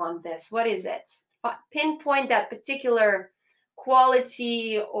really want this. What is it? Pinpoint that particular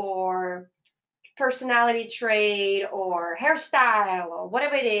quality or personality trait or hairstyle or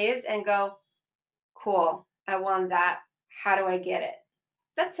whatever it is and go, cool, I want that. How do I get it?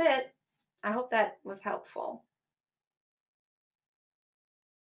 That's it. I hope that was helpful.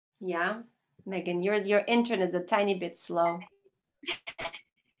 Yeah. Megan, your internet is a tiny bit slow.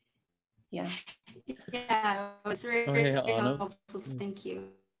 Yeah. Yeah, it was very Anna. helpful. Thank you.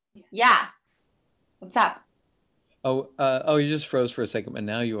 Yeah. What's up? Oh, you just froze for a second, but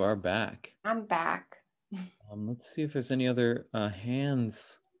now you are back. I'm back. Let's see if there's any other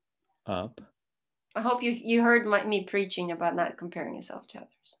hands up. I hope you heard me preaching about not comparing yourself to others.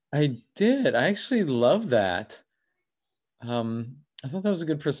 I did. I actually love that. I thought that was a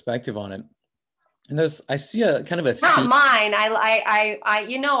good perspective on it. And I see a kind of a Not theme. mine. I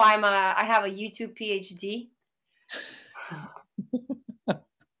you know I have a YouTube PhD.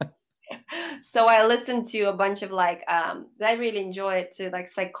 So I listen to a bunch of like I really enjoy it too, like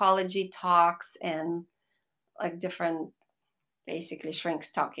psychology talks and like different basically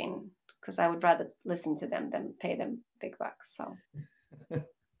shrinks talking, because I would rather listen to them than pay them big bucks. So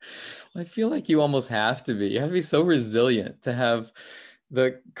I feel like you almost have to be. You have to be so resilient to have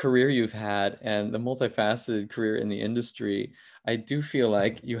the career you've had and the multifaceted career in the industry. I do feel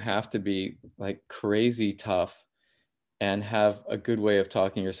like you have to be like crazy tough and have a good way of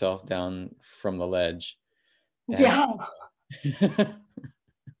talking yourself down from the ledge. And yeah.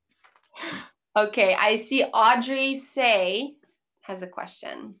 Okay, I see Audrey Say has a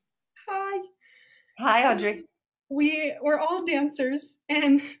question. Hi. Hi, Audrey. We're all dancers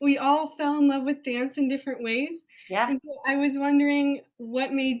and we all fell in love with dance in different ways. Yeah. And so I was wondering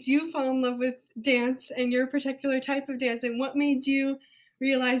what made you fall in love with dance and your particular type of dance, and what made you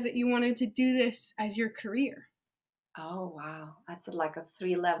realize that you wanted to do this as your career? Oh, wow. That's like a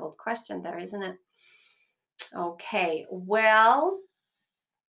 3-level question there, isn't it? Okay, well,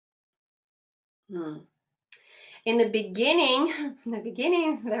 in the beginning,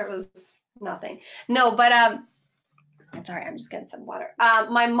 there was nothing. No, but I'm sorry, I'm just getting some water.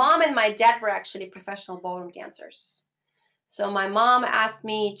 My mom and my dad were actually professional ballroom dancers. So my mom asked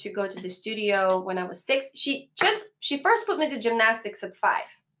me to go to the studio when I was 6. She first put me to gymnastics at 5.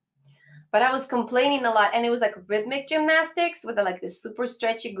 But I was complaining a lot, and it was like rhythmic gymnastics with like the super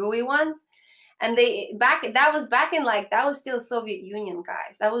stretchy, gooey ones. And that was still Soviet Union,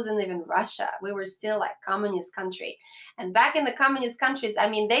 guys. That wasn't even Russia. We were still like communist country. And back in the communist countries, I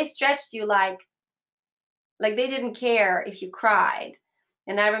mean, they stretched you like they didn't care if you cried.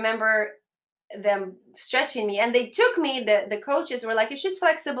 And I remember them stretching me, and they took me, the coaches were like, she's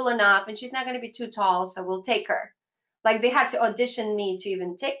flexible enough and she's not going to be too tall, so we'll take her. Like they had to audition me to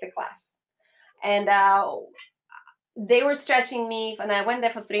even take the class. And they were stretching me, and I went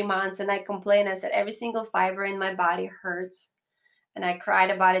there for 3 months, and I complained. I said, every single fiber in my body hurts. And I cried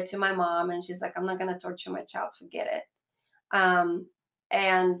about it to my mom, and she's like, I'm not going to torture my child. Forget it.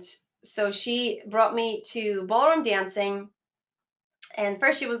 And so she brought me to ballroom dancing. And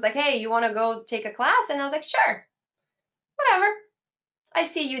first she was like, hey, you want to go take a class? And I was like, sure, whatever. I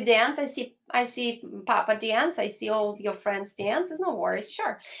see you dance. I see Papa dance. I see all your friends dance. There's no worries.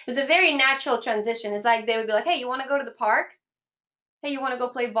 Sure. It was a very natural transition. It's like they would be like, hey, you want to go to the park? Hey, you want to go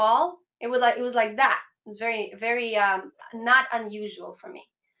play ball? It was like that. It was very, very not unusual for me.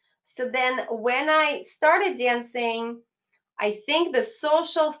 So then when I started dancing, I think the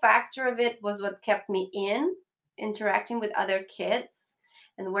social factor of it was what kept me interacting with other kids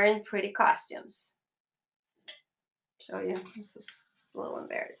and wearing pretty costumes. Show you. This is a little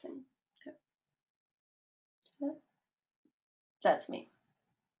embarrassing. That's me.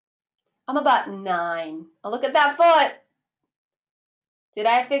 I'm about 9. Oh, look at that foot. Did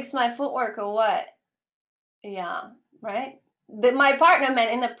I fix my footwork or what? Yeah, right? My partner, man,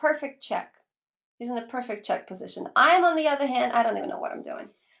 in the perfect check. He's in the perfect check position. I am, on the other hand, I don't even know what I'm doing.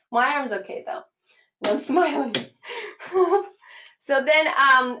 My arm's okay, though. And I'm smiling. So then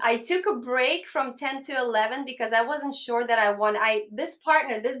I took a break from 10 to 11 because I wasn't sure that I wanted. This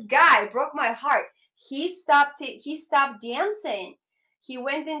guy broke my heart. He stopped dancing. He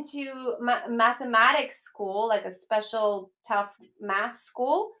went into mathematics school, like a special tough math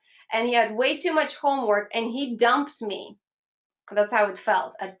school, and he had way too much homework, and he dumped me. That's how it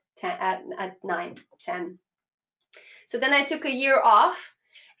felt at 9, 10. So then I took a year off,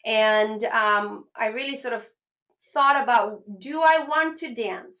 and I really sort of thought about, do I want to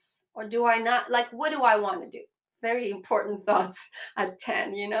dance or do I not? Like, what do I want to do? Very important thoughts at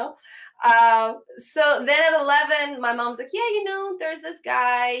 10, you know? So then at 11, my mom's like, yeah, there's this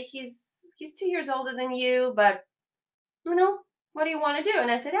guy. He's 2 years older than you, but, what do you want to do? And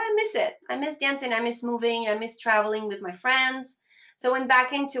I said, I miss it. I miss dancing. I miss moving. I miss traveling with my friends. So I went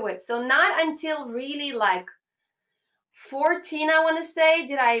back into it. So not until really like 14, I want to say,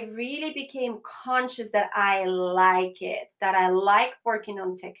 did I really became conscious that I like it, that I like working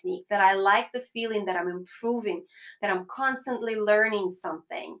on technique, that I like the feeling that I'm improving, that I'm constantly learning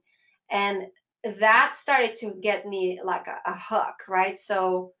something. And that started to get me like a hook, right?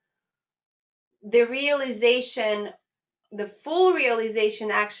 So the realization, the full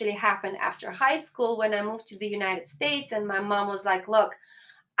realization actually happened after high school when I moved to the United States, and my mom was like, look,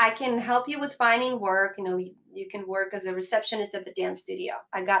 I can help you with finding work. You know, you can work as a receptionist at the dance studio.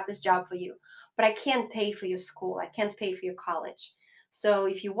 I got this job for you, but I can't pay for your school. I can't pay for your college. So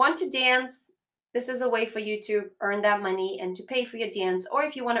if you want to dance, this is a way for you to earn that money and to pay for your dance. Or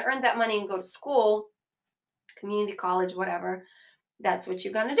if you want to earn that money and go to school, community college, whatever, that's what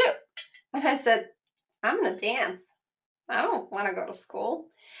you're going to do. And I said, I'm going to dance. I don't want to go to school.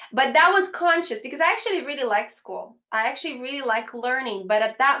 But that was conscious because I actually really like school. I actually really like learning. But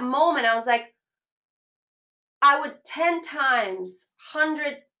at that moment, I was like, I would 10 times,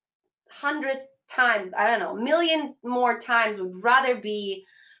 100th time, I don't know, a million more times would rather be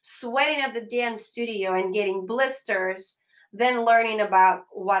sweating at the dance studio and getting blisters than learning about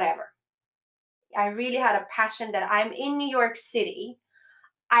whatever. I really had a passion that I'm in New York City.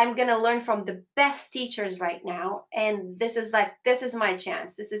 I'm going to learn from the best teachers right now. And this is my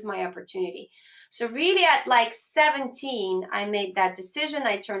chance. This is my opportunity. So really at like 17, I made that decision.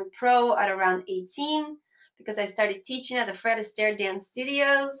 I turned pro at around 18 because I started teaching at the Fred Astaire Dance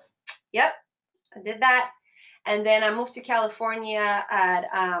Studios. Yep, I did that. And then I moved to California at,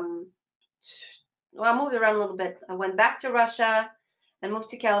 I moved around a little bit. I went back to Russia and moved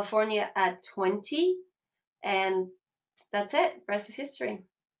to California at 20. And that's it. Rest is history.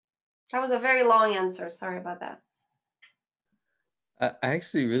 That was a very long answer. Sorry about that. I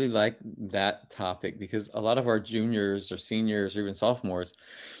actually really like that topic because a lot of our juniors or seniors or even sophomores,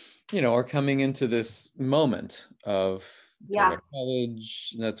 you know, are coming into this moment of go to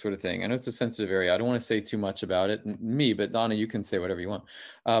college, that sort of thing. I know it's a sensitive area. I don't want to say too much about it, but Donna, you can say whatever you want.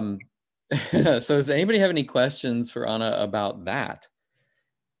 So does anybody have any questions for Anna about that?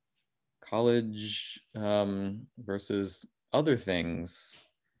 College versus other things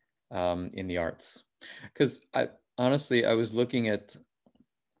in the arts? Because I was looking at,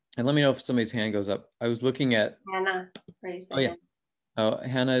 and let me know if somebody's hand goes up. I was looking at Hannah raised the hand. Oh,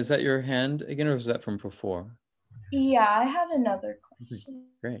 Hannah, is that your hand again, or was that from before? Yeah, I had another question.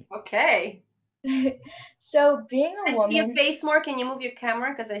 Great. Okay. So being a woman. I see your face more. Can you move your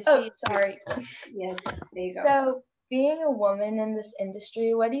camera? Because I see. Oh, sorry. Yes, there you go. So being a woman in this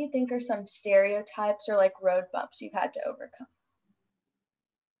industry, what do you think are some stereotypes or like road bumps you've had to overcome?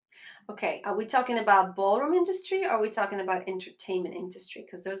 Okay, are we talking about ballroom industry or are we talking about entertainment industry?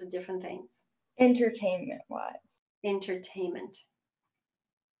 Because those are different things. Entertainment wise. Entertainment.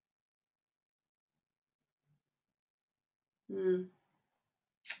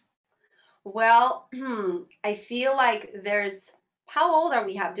 Well, I feel like there's, how old are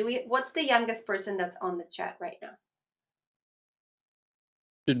we what's the youngest person that's on the chat right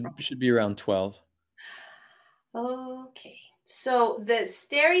now? Should be around 12. Okay. So the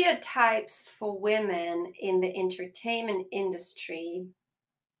stereotypes for women in the entertainment industry,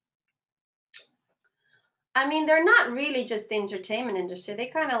 I mean, they're not really just the entertainment industry. They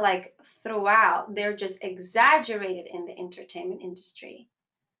kind of like throughout, they're just exaggerated in the entertainment industry.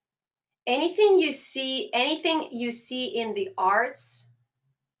 Anything you see in the arts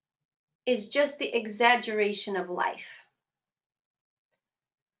is just the exaggeration of life.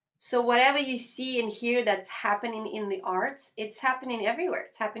 So whatever you see and hear that's happening in the arts, it's happening everywhere.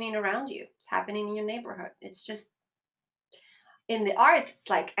 It's happening around you. It's happening in your neighborhood. It's just in the arts, it's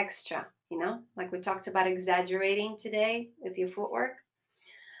like extra, you know, like we talked about exaggerating today with your footwork.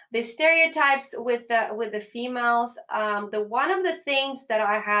 The stereotypes with the females, the one of the things that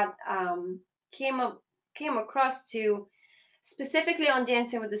I had came across to specifically on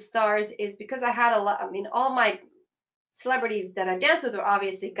Dancing with the Stars is because I had all my celebrities that I danced with were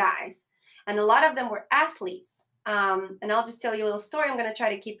obviously guys, and a lot of them were athletes. And I'll just tell you a little story. I'm going to try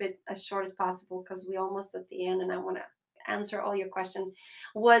to keep it as short as possible because we're almost at the end and I want to answer all your questions.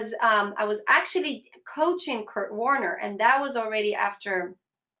 I was actually coaching Kurt Warner, and that was already after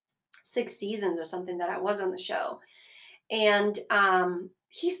 6 seasons or something that I was on the show. And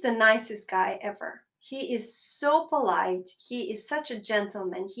he's the nicest guy ever. He is so polite. He is such a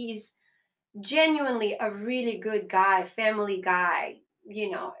gentleman. He's genuinely a really good guy, family guy.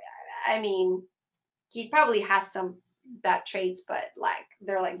 You know, I mean, he probably has some bad traits, but like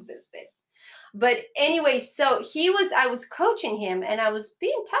they're like this big. But anyway, so I was coaching him and I was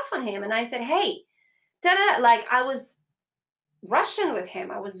being tough on him, and I said, hey, like I was Russian with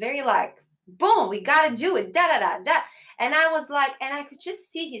him. I was very like, boom, we got to do it, da da da da. And I was like, and I could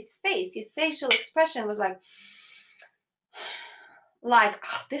just see his face. His facial expression was like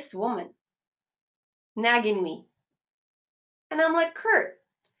oh, this woman nagging me. And I'm like, Kurt,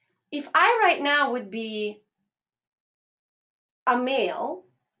 if I right now would be a male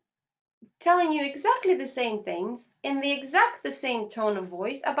telling you exactly the same things in the same tone of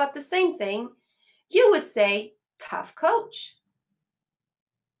voice about the same thing, you would say, tough coach.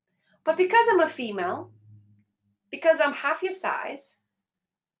 But because I'm a female, because I'm half your size,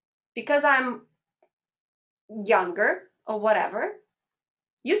 because I'm younger or whatever,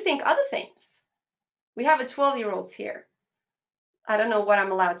 you think other things. We have a 12-year-old here. I don't know what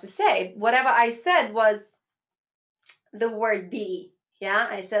I'm allowed to say. Whatever I said was the word B. Yeah,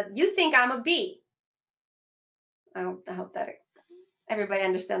 I said, you think I'm a B. I hope that everybody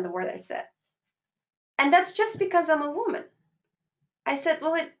understand the word I said. And that's just because I'm a woman. I said,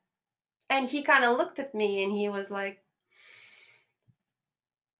 well, and he kind of looked at me and he was like,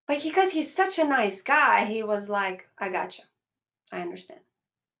 but because he's such a nice guy, he was like, I gotcha. I understand.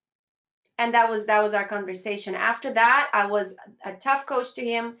 And that was our conversation. After that, I was a tough coach to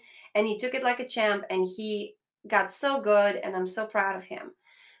him and he took it like a champ and he got so good and I'm so proud of him.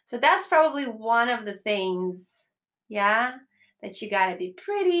 So that's probably one of the things, yeah, that you got to be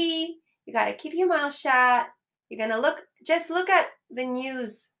pretty. You got to keep your mouth shut. You're going to just look at the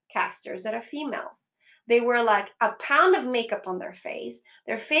newscasters that are females. They wear like a pound of makeup on their face,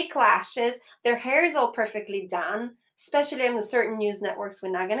 their fake lashes, their hair is all perfectly done, especially on the certain news networks.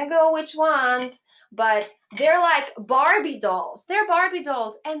 We're not going to go which ones, but they're like Barbie dolls. They're Barbie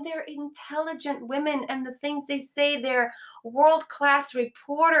dolls and they're intelligent women and the things they say, they're world-class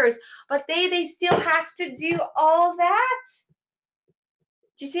reporters, but they still have to do all that.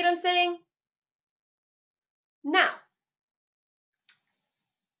 Do you see what I'm saying? Now,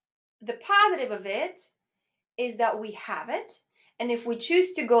 the positive of it is that we have it. And if we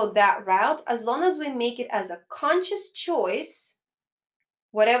choose to go that route, as long as we make it as a conscious choice,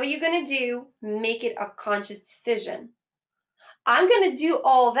 whatever you're going to do, make it a conscious decision. I'm going to do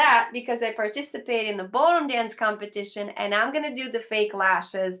all that because I participate in the ballroom dance competition and I'm going to do the fake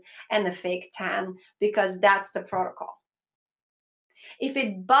lashes and the fake tan because that's the protocol. If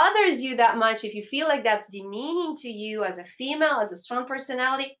it bothers you that much, if you feel like that's demeaning to you as a female, as a strong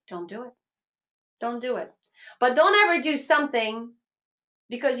personality, don't do it. Don't do it. But don't ever do something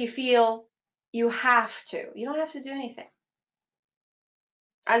because you feel you have to. You don't have to do anything.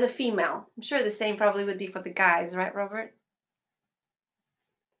 As a female, I'm sure the same probably would be for the guys, right, Robert?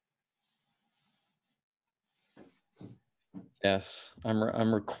 Yes,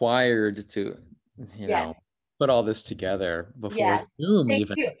 I'm required to, you know, put all this together before Zoom It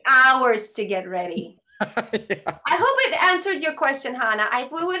even. takes you hours to get ready. Yeah. I hope it answered your question, Hannah.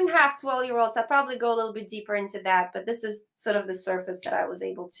 If we wouldn't have 12-year-olds, I'd probably go a little bit deeper into that, but this is sort of the surface that I was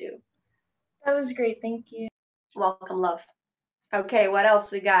able to. That was great. Thank you. Welcome, love. Okay, what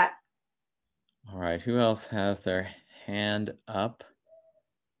else we got? All right, who else has their hand up?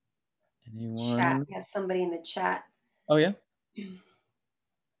 Anyone? Chat. We have somebody in the chat. Oh, yeah?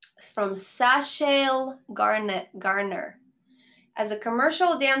 From Sashale Garner. As a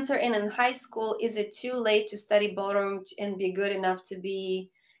commercial dancer and in high school, is it too late to study ballroom and be good enough to be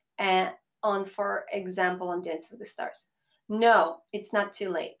on, for example, on Dance with the Stars? No, it's not too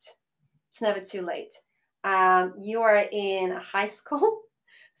late. It's never too late. You are in high school,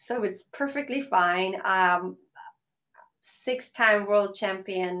 so it's perfectly fine. 6-time world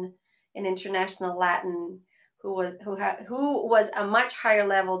champion in international Latin, who was a much higher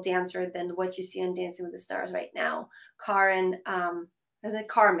level dancer than what you see on Dancing with the Stars right now. Carmen. Her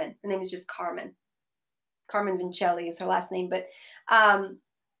name is just Carmen. Carmen Vincelli is her last name, but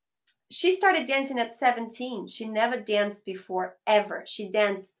she started dancing at 17. She never danced before, ever. She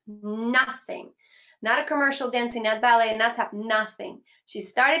danced nothing. Not a commercial dancing, not ballet, not tap, nothing. She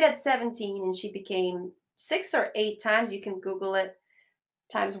started at 17 and she became 6 or 8 times, you can Google it,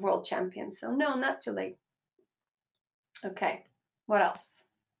 times world champion. So no, not too late. Okay, what else?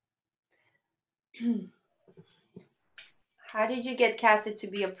 How did you get casted to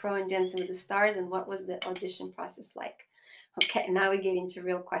be a pro in Dancing with the Stars and what was the audition process like? Okay, now we get into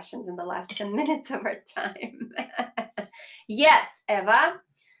real questions in the last 10 minutes of our time. Yes, Eva.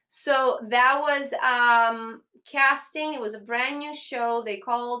 So that was casting. It was a brand new show. They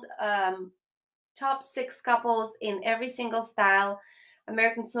called top 6 couples in every single style: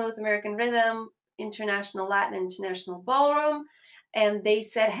 American Smooth, American Rhythm, International Latin, International Ballroom. And they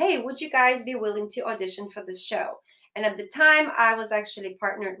said, hey, would you guys be willing to audition for this show? And at the time, I was actually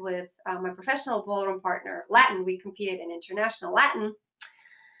partnered with my professional ballroom partner, Latin. We competed in international Latin,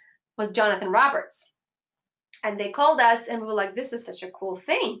 was Jonathan Roberts. And they called us and we were like, this is such a cool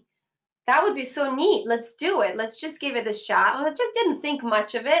thing. That would be so neat. Let's do it. Let's just give it a shot. And I just didn't think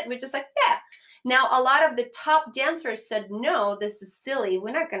much of it. We're just like, yeah. Now, a lot of the top dancers said, no, this is silly.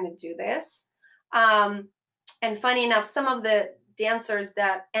 We're not going to do this. And funny enough, some of the dancers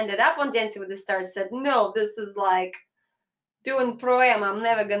that ended up on Dancing with the Stars said, no, this is like doing pro-am. I'm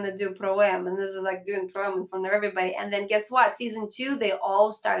never going to do pro-am. And this is like doing pro-am in front of everybody. And then guess what? Season 2, they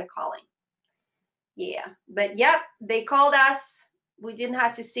all started calling. Yeah. But yep, they called us. We didn't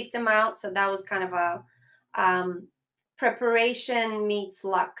have to seek them out. So that was kind of a preparation meets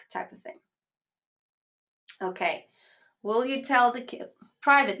luck type of thing. Okay. Will you tell the kid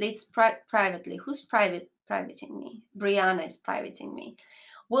privately? It's privately. Who's privating me? Brianna is privating me.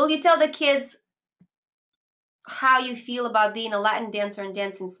 Will you tell the kids how you feel about being a Latin dancer and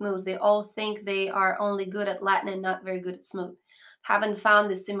dancing smooth? They all think they are only good at Latin and not very good at smooth. Haven't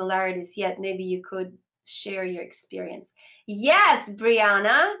found the similarities yet. Maybe you could share your experience. Yes,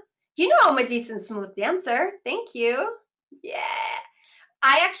 Brianna. You know I'm a decent smooth dancer. Thank you. Yeah.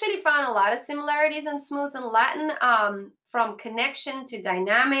 I actually found a lot of similarities in smooth and Latin, from connection to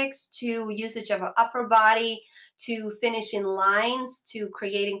dynamics to usage of an upper body to finishing lines to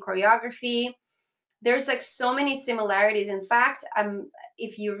creating choreography. There's like so many similarities. In fact,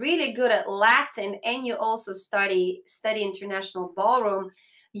 if you're really good at Latin and you also study international ballroom,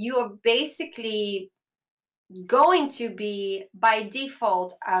 you are basically going to be by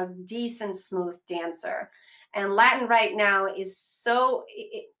default a decent smooth dancer. And Latin right now is so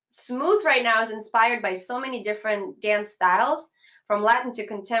smooth right now is inspired by so many different dance styles, from Latin to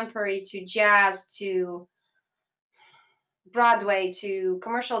contemporary to jazz to Broadway to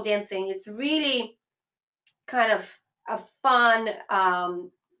commercial dancing. It's really kind of a fun,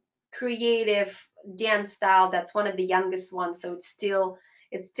 creative dance style that's one of the youngest ones. So it's still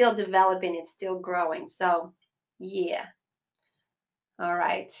developing, it's still growing. So yeah. All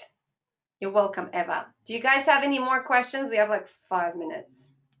right. You're welcome, Eva. Do you guys have any more questions? We have like 5 minutes.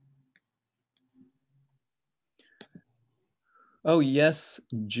 Oh, yes,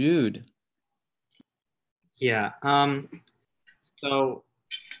 Jude. Yeah. So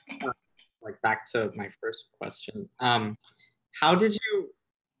like back to my first question. How did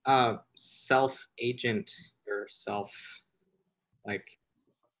you self-agent yourself? Like,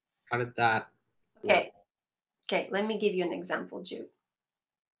 how did that work? Okay, let me give you an example, Jude.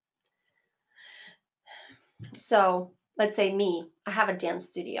 So let's say me, I have a dance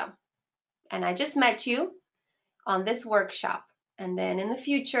studio and I just met you on this workshop. And then in the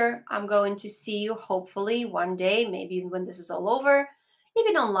future, I'm going to see you hopefully one day, maybe when this is all over,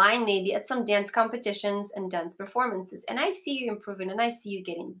 even online, maybe at some dance competitions and dance performances. And I see you improving and I see you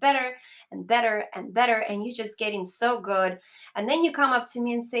getting better and better and better. And you're just getting so good. And then you come up to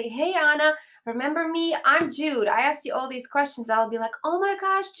me and say, hey, Anna, remember me? I'm Jude. I asked you all these questions. I'll be like, oh my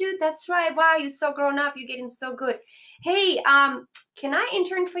gosh, Jude, that's right. Wow, you're so grown up. You're getting so good. Hey, can I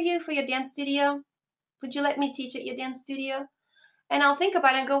intern for you for your dance studio? Would you let me teach at your dance studio? And I'll think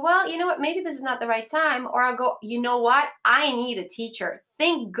about it and go, well, you know what? Maybe this is not the right time. Or I'll go, you know what? I need a teacher.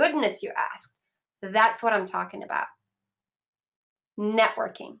 Thank goodness you asked. That's what I'm talking about.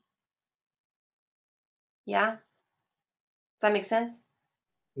 Networking. Yeah? Does that make sense?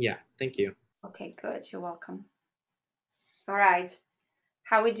 Yeah, thank you. Okay, good. You're welcome. All right.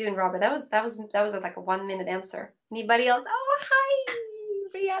 How we doing, Robert? That was like a 1 minute answer. Anybody else? Oh, hi,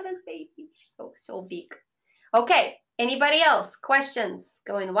 Brianna's baby. So big. Okay. Anybody else? Questions?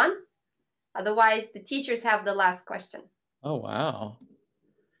 Going once? Otherwise, the teachers have the last question. Oh, wow.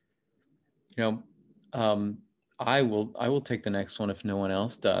 You know, I will take the next one if no one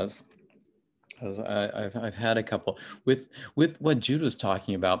else does, because I've had a couple with what Jude was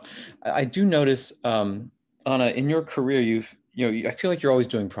talking about. I do notice, Anna, in your career, I feel like you're always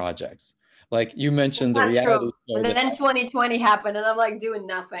doing projects. Like you mentioned the reality show. And then 2020 happened, and I'm like doing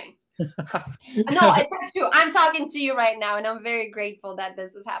nothing. No, it's not true. I'm talking to you right now, and I'm very grateful that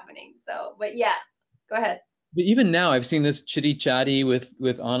this is happening. So, but yeah, go ahead. But even now, I've seen this chitty chatty with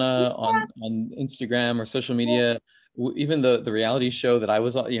Anna on Instagram or social media. Even the reality show that I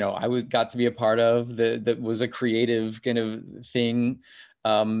got to be a part of that was a creative kind of thing,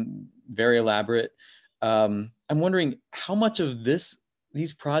 very elaborate. I'm wondering how much of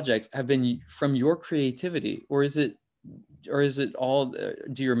these projects have been from your creativity, or is it all?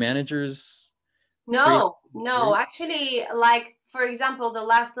 Do your managers? No, actually, like for example, the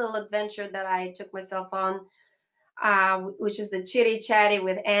last little adventure that I took myself on, which is the Chitty Chatty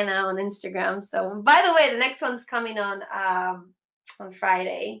with Anna on Instagram. So by the way, the next one's coming on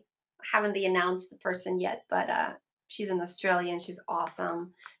Friday. I haven't announced the person yet, but she's an Australian. She's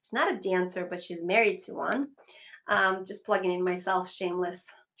awesome. She's not a dancer, but she's married to one. Just plugging in myself, shameless.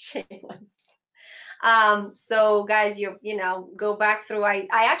 So guys, you know, go back through. I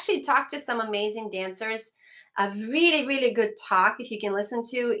actually talked to some amazing dancers. A really, really good talk, if you can listen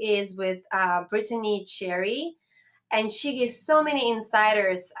to, is with Brittany Cherry. And she gives so many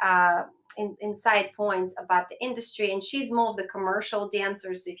insiders, inside points about the industry. And she's more of the commercial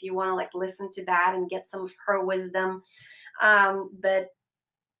dancers, if you want to like listen to that and get some of her wisdom. But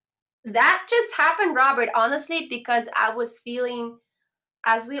that just happened, Robert, honestly, because I was feeling,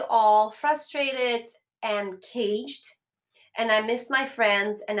 as we all, frustrated and caged. And I missed my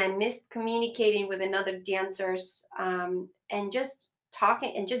friends, and I missed communicating with another dancers, and just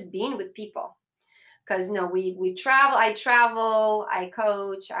talking and just being with people. Because we travel, I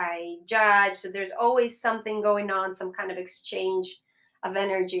coach, I judge. So there's always something going on, some kind of exchange of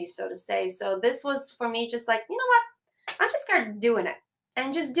energy, so to say. So this was for me just like, you know what? I'm just start doing it,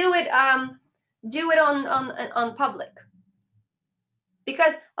 and just do it on public.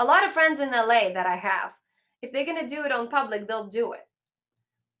 Because a lot of friends in LA that I have, if they're gonna do it on public, they'll do it.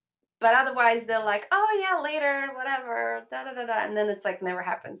 But otherwise, they're like, oh yeah, later, whatever, da da da da, and then it's like never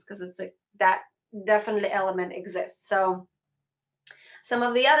happens, because it's like that definitely element exists. So some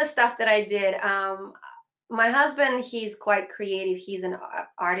of the other stuff that I did, my husband, he's quite creative. He's an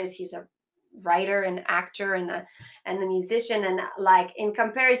artist. He's a writer and actor and a musician. And like in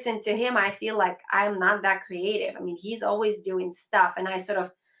comparison to him, I feel like I'm not that creative. I mean, he's always doing stuff, and I sort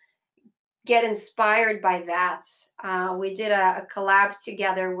of get inspired by that. We did a collab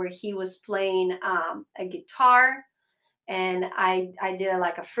together where he was playing a guitar, and I did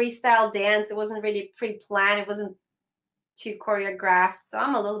like a freestyle dance. It wasn't really pre-planned. It wasn't too choreographed. So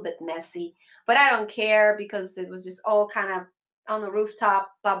I'm a little bit messy, but I don't care, because it was just all kind of on the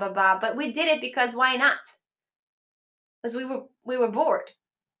rooftop, blah, blah, blah. But we did it because why not? Because we were bored.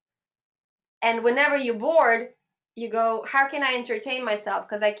 And whenever you're bored, you go, how can I entertain myself?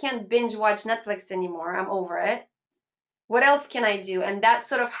 Because I can't binge watch Netflix anymore. I'm over it. What else can I do? And that's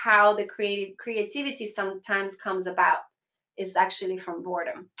sort of how the creativity sometimes comes about, is actually from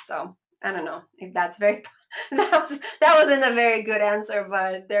boredom. So I don't know if that's very that wasn't a very good answer,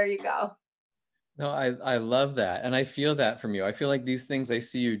 but there you go. No, I love that. And I feel that from you. I feel like these things I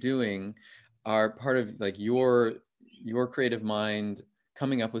see you doing are part of like your creative mind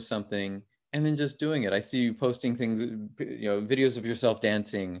coming up with something and then just doing it. I see you posting things, you know, videos of yourself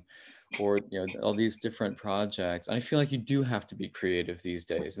dancing, or, you know, all these different projects. And I feel like you do have to be creative these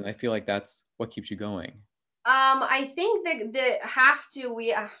days. And I feel like that's what keeps you going. I think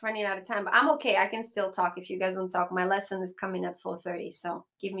we are running out of time, but I'm okay. I can still talk if you guys don't talk. My lesson is coming at 4:30, so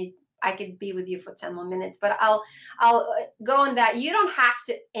I could be with you for 10 more minutes, but I'll go on that. You don't have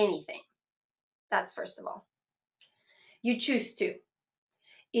to anything. That's first of all. You choose to.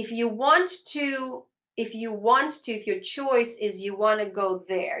 If you want to, if your choice is you want to go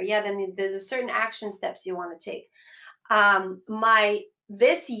there, yeah, then there's a certain action steps you want to take.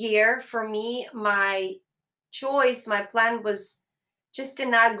 This year for me, my plan was just to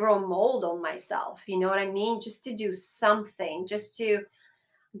not grow mold on myself. You know what I mean? Just to do something, just to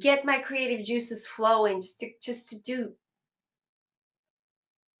get my creative juices flowing, just to do,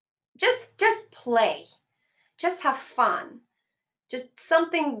 just play, just have fun, just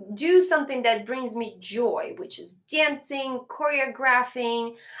do something that brings me joy, which is dancing,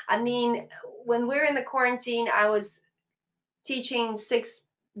 choreographing. I mean, when we're in the quarantine, I was teaching 6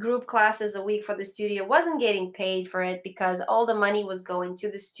 group classes a week for the studio. Wasn't getting paid for it because all the money was going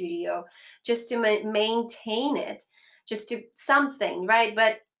to the studio just to maintain it, just to something, right?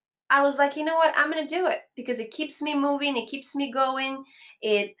 But I was like, you know what? I'm going to do it because it keeps me moving. It keeps me going.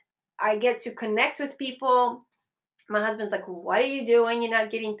 I get to connect with people. My husband's like, what are you doing? You're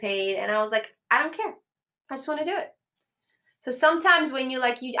not getting paid. And I was like, I don't care. I just want to do it. So sometimes when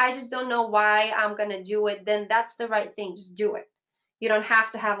I just don't know why I'm going to do it, then that's the right thing. Just do it. You don't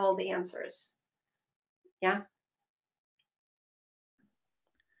have to have all the answers. Yeah.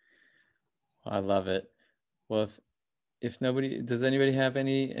 I love it. Well, if nobody, does anybody have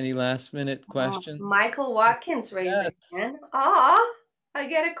any last minute questions? Michael Watkins raised his hand. Aw, I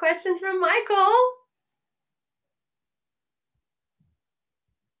get a question from Michael.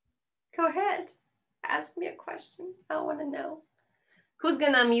 Go ahead. Ask me a question. I want to know. Who's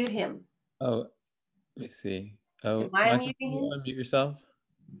going to unmute him? Oh, let me see. Oh, Am I Michael, unmuting can you him? unmute yourself?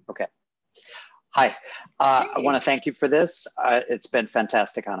 Okay. Hi. I want to thank you for this. It's been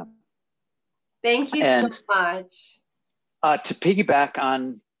fantastic, Anna. Thank you And, so much. To piggyback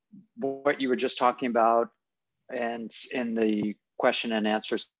on what you were just talking about, and in the question and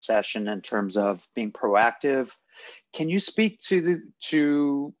answer session in terms of being proactive, can you speak to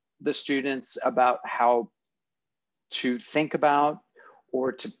the students about how to think about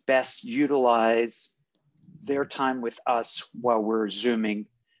or to best utilize their time with us while we're Zooming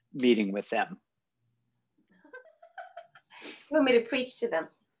meeting with them? You want me to preach to them?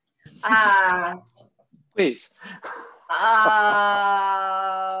 Please.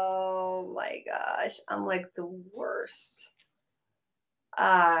 Oh my gosh, I'm like the worst.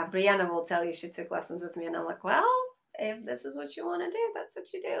 Brianna will tell you she took lessons with me, and I'm like, well, if this is what you want to do, that's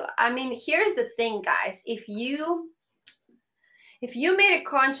what you do. I mean, here's the thing, guys. If you made a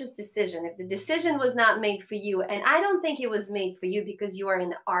conscious decision, if the decision was not made for you, and I don't think it was made for you because you are in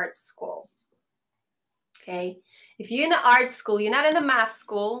the art school, okay? If you're in the art school, you're not in the math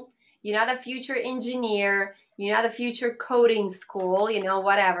school, you're not a future engineer, you're not a future coding school, you know,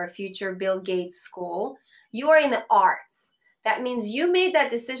 whatever, future Bill Gates school. You are in the arts. That means you made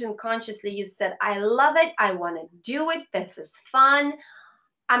that decision consciously. You said, I love it. I want to do it. This is fun.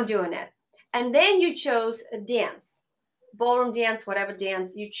 I'm doing it. And then you chose a dance, ballroom dance, whatever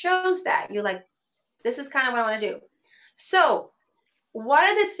dance. You chose that. You're like, this is kind of what I want to do. So what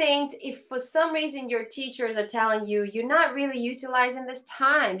are the things, if for some reason your teachers are telling you, you're not really utilizing this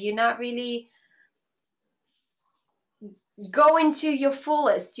time, you're not really going to your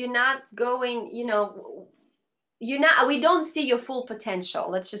fullest, you're not going, you know, we don't see your full potential.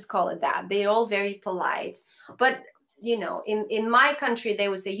 Let's just call it that. They're all very polite. But, you know, in my country, they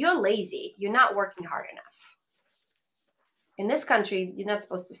would say, you're lazy. You're not working hard enough. In this country, you're not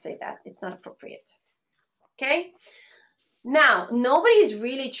supposed to say that. It's not appropriate. Okay? Now, nobody is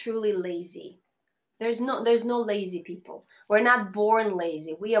really truly lazy. There's no lazy people. We're not born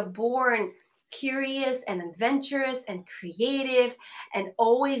lazy. We are born curious and adventurous and creative and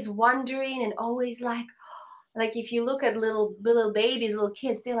always wondering and always like if you look at little babies, little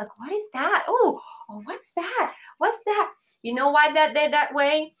kids, they're like, what is that? Oh, what's that? What's that? You know why they're that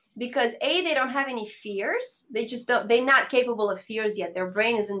way? Because A, they don't have any fears. They're not capable of fears yet. Their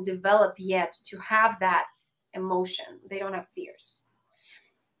brain isn't developed yet to have that emotion. They don't have fears.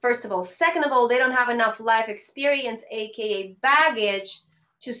 First of all. Second of all, they don't have enough life experience, aka baggage,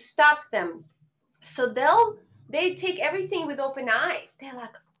 to stop them. So they take everything with open eyes. They're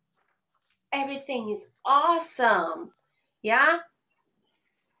like, everything is awesome. Yeah.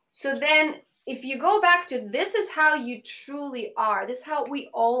 So then if you go back to this is how you truly are. This is how we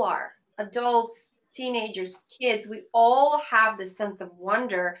all are. Adults, teenagers, kids, we all have this sense of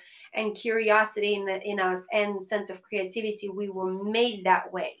wonder and curiosity in us and sense of creativity. We were made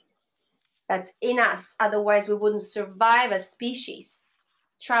that way. That's in us. Otherwise, we wouldn't survive as species.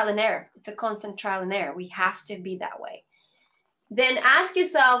 Trial and error. It's a constant trial and error. We have to be that way. Then ask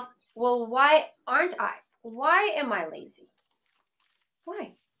yourself, well, why aren't I? Why am I lazy?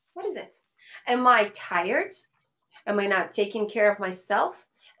 Why? What is it? Am I tired? Am I not taking care of myself?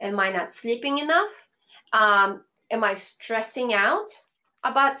 Am I not sleeping enough? Am I stressing out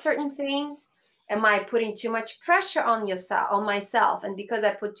about certain things? Am I putting too much pressure on myself? And because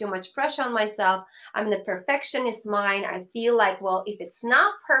I put too much pressure on myself, I'm the perfectionist mind. I feel like, well, if it's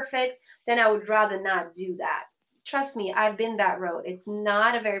not perfect, then I would rather not do that. Trust me, I've been that road. It's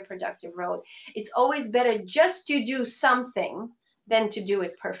not a very productive road. It's always better just to do something than to do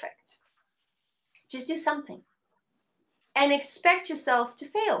it perfect. Just do something. And expect yourself to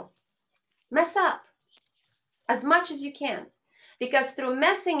fail. Mess up as much as you can. Because through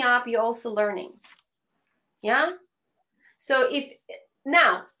messing up, you're also learning. Yeah? So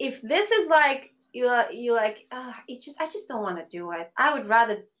if this is like, you're like, I just don't want to do it. I would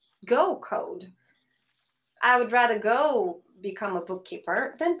rather go code. I would rather go become a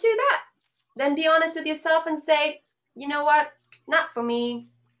bookkeeper than do that. Then be honest with yourself and say, you know what? Not for me.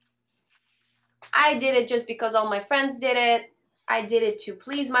 I did it just because all my friends did it. I did it to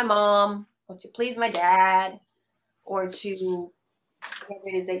please my mom or to please my dad or to whatever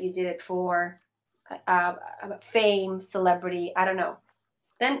it is that you did it for, fame, celebrity, I don't know.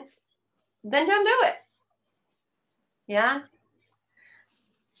 Then don't do it. Yeah?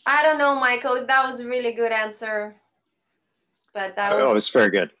 I don't know, Michael, if that was a really good answer. But that was... Oh, it's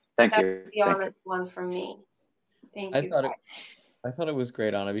very good. Thank you. The honest one for me. Thank you. I thought it was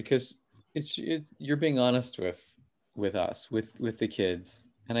great, Anna, because you're being honest with us, with the kids.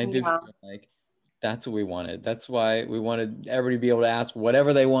 And I do feel like that's what we wanted. That's why we wanted everybody to be able to ask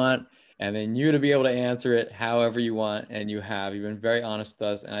whatever they want and then you to be able to answer it however you want, and you have. You've been very honest with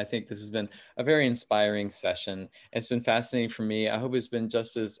us, and I think this has been a very inspiring session. It's been fascinating for me. I hope it's been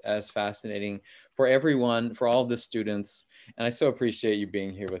just as fascinating for everyone, for all of the students, and I so appreciate you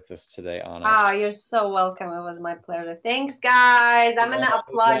being here with us today, Anna. Oh, you're so welcome. It was my pleasure. Thanks, guys. I'm going to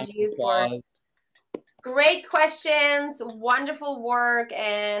applaud you for great questions, wonderful work,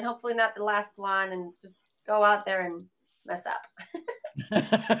 and hopefully not the last one, and just go out there and mess up.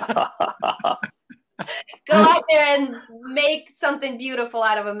 Go out there and make something beautiful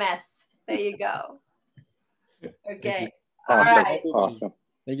out of a mess. There you go. Okay. Awesome. All right. Awesome.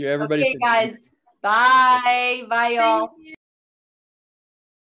 Thank you, everybody. Okay, guys. Bye. Bye, y'all.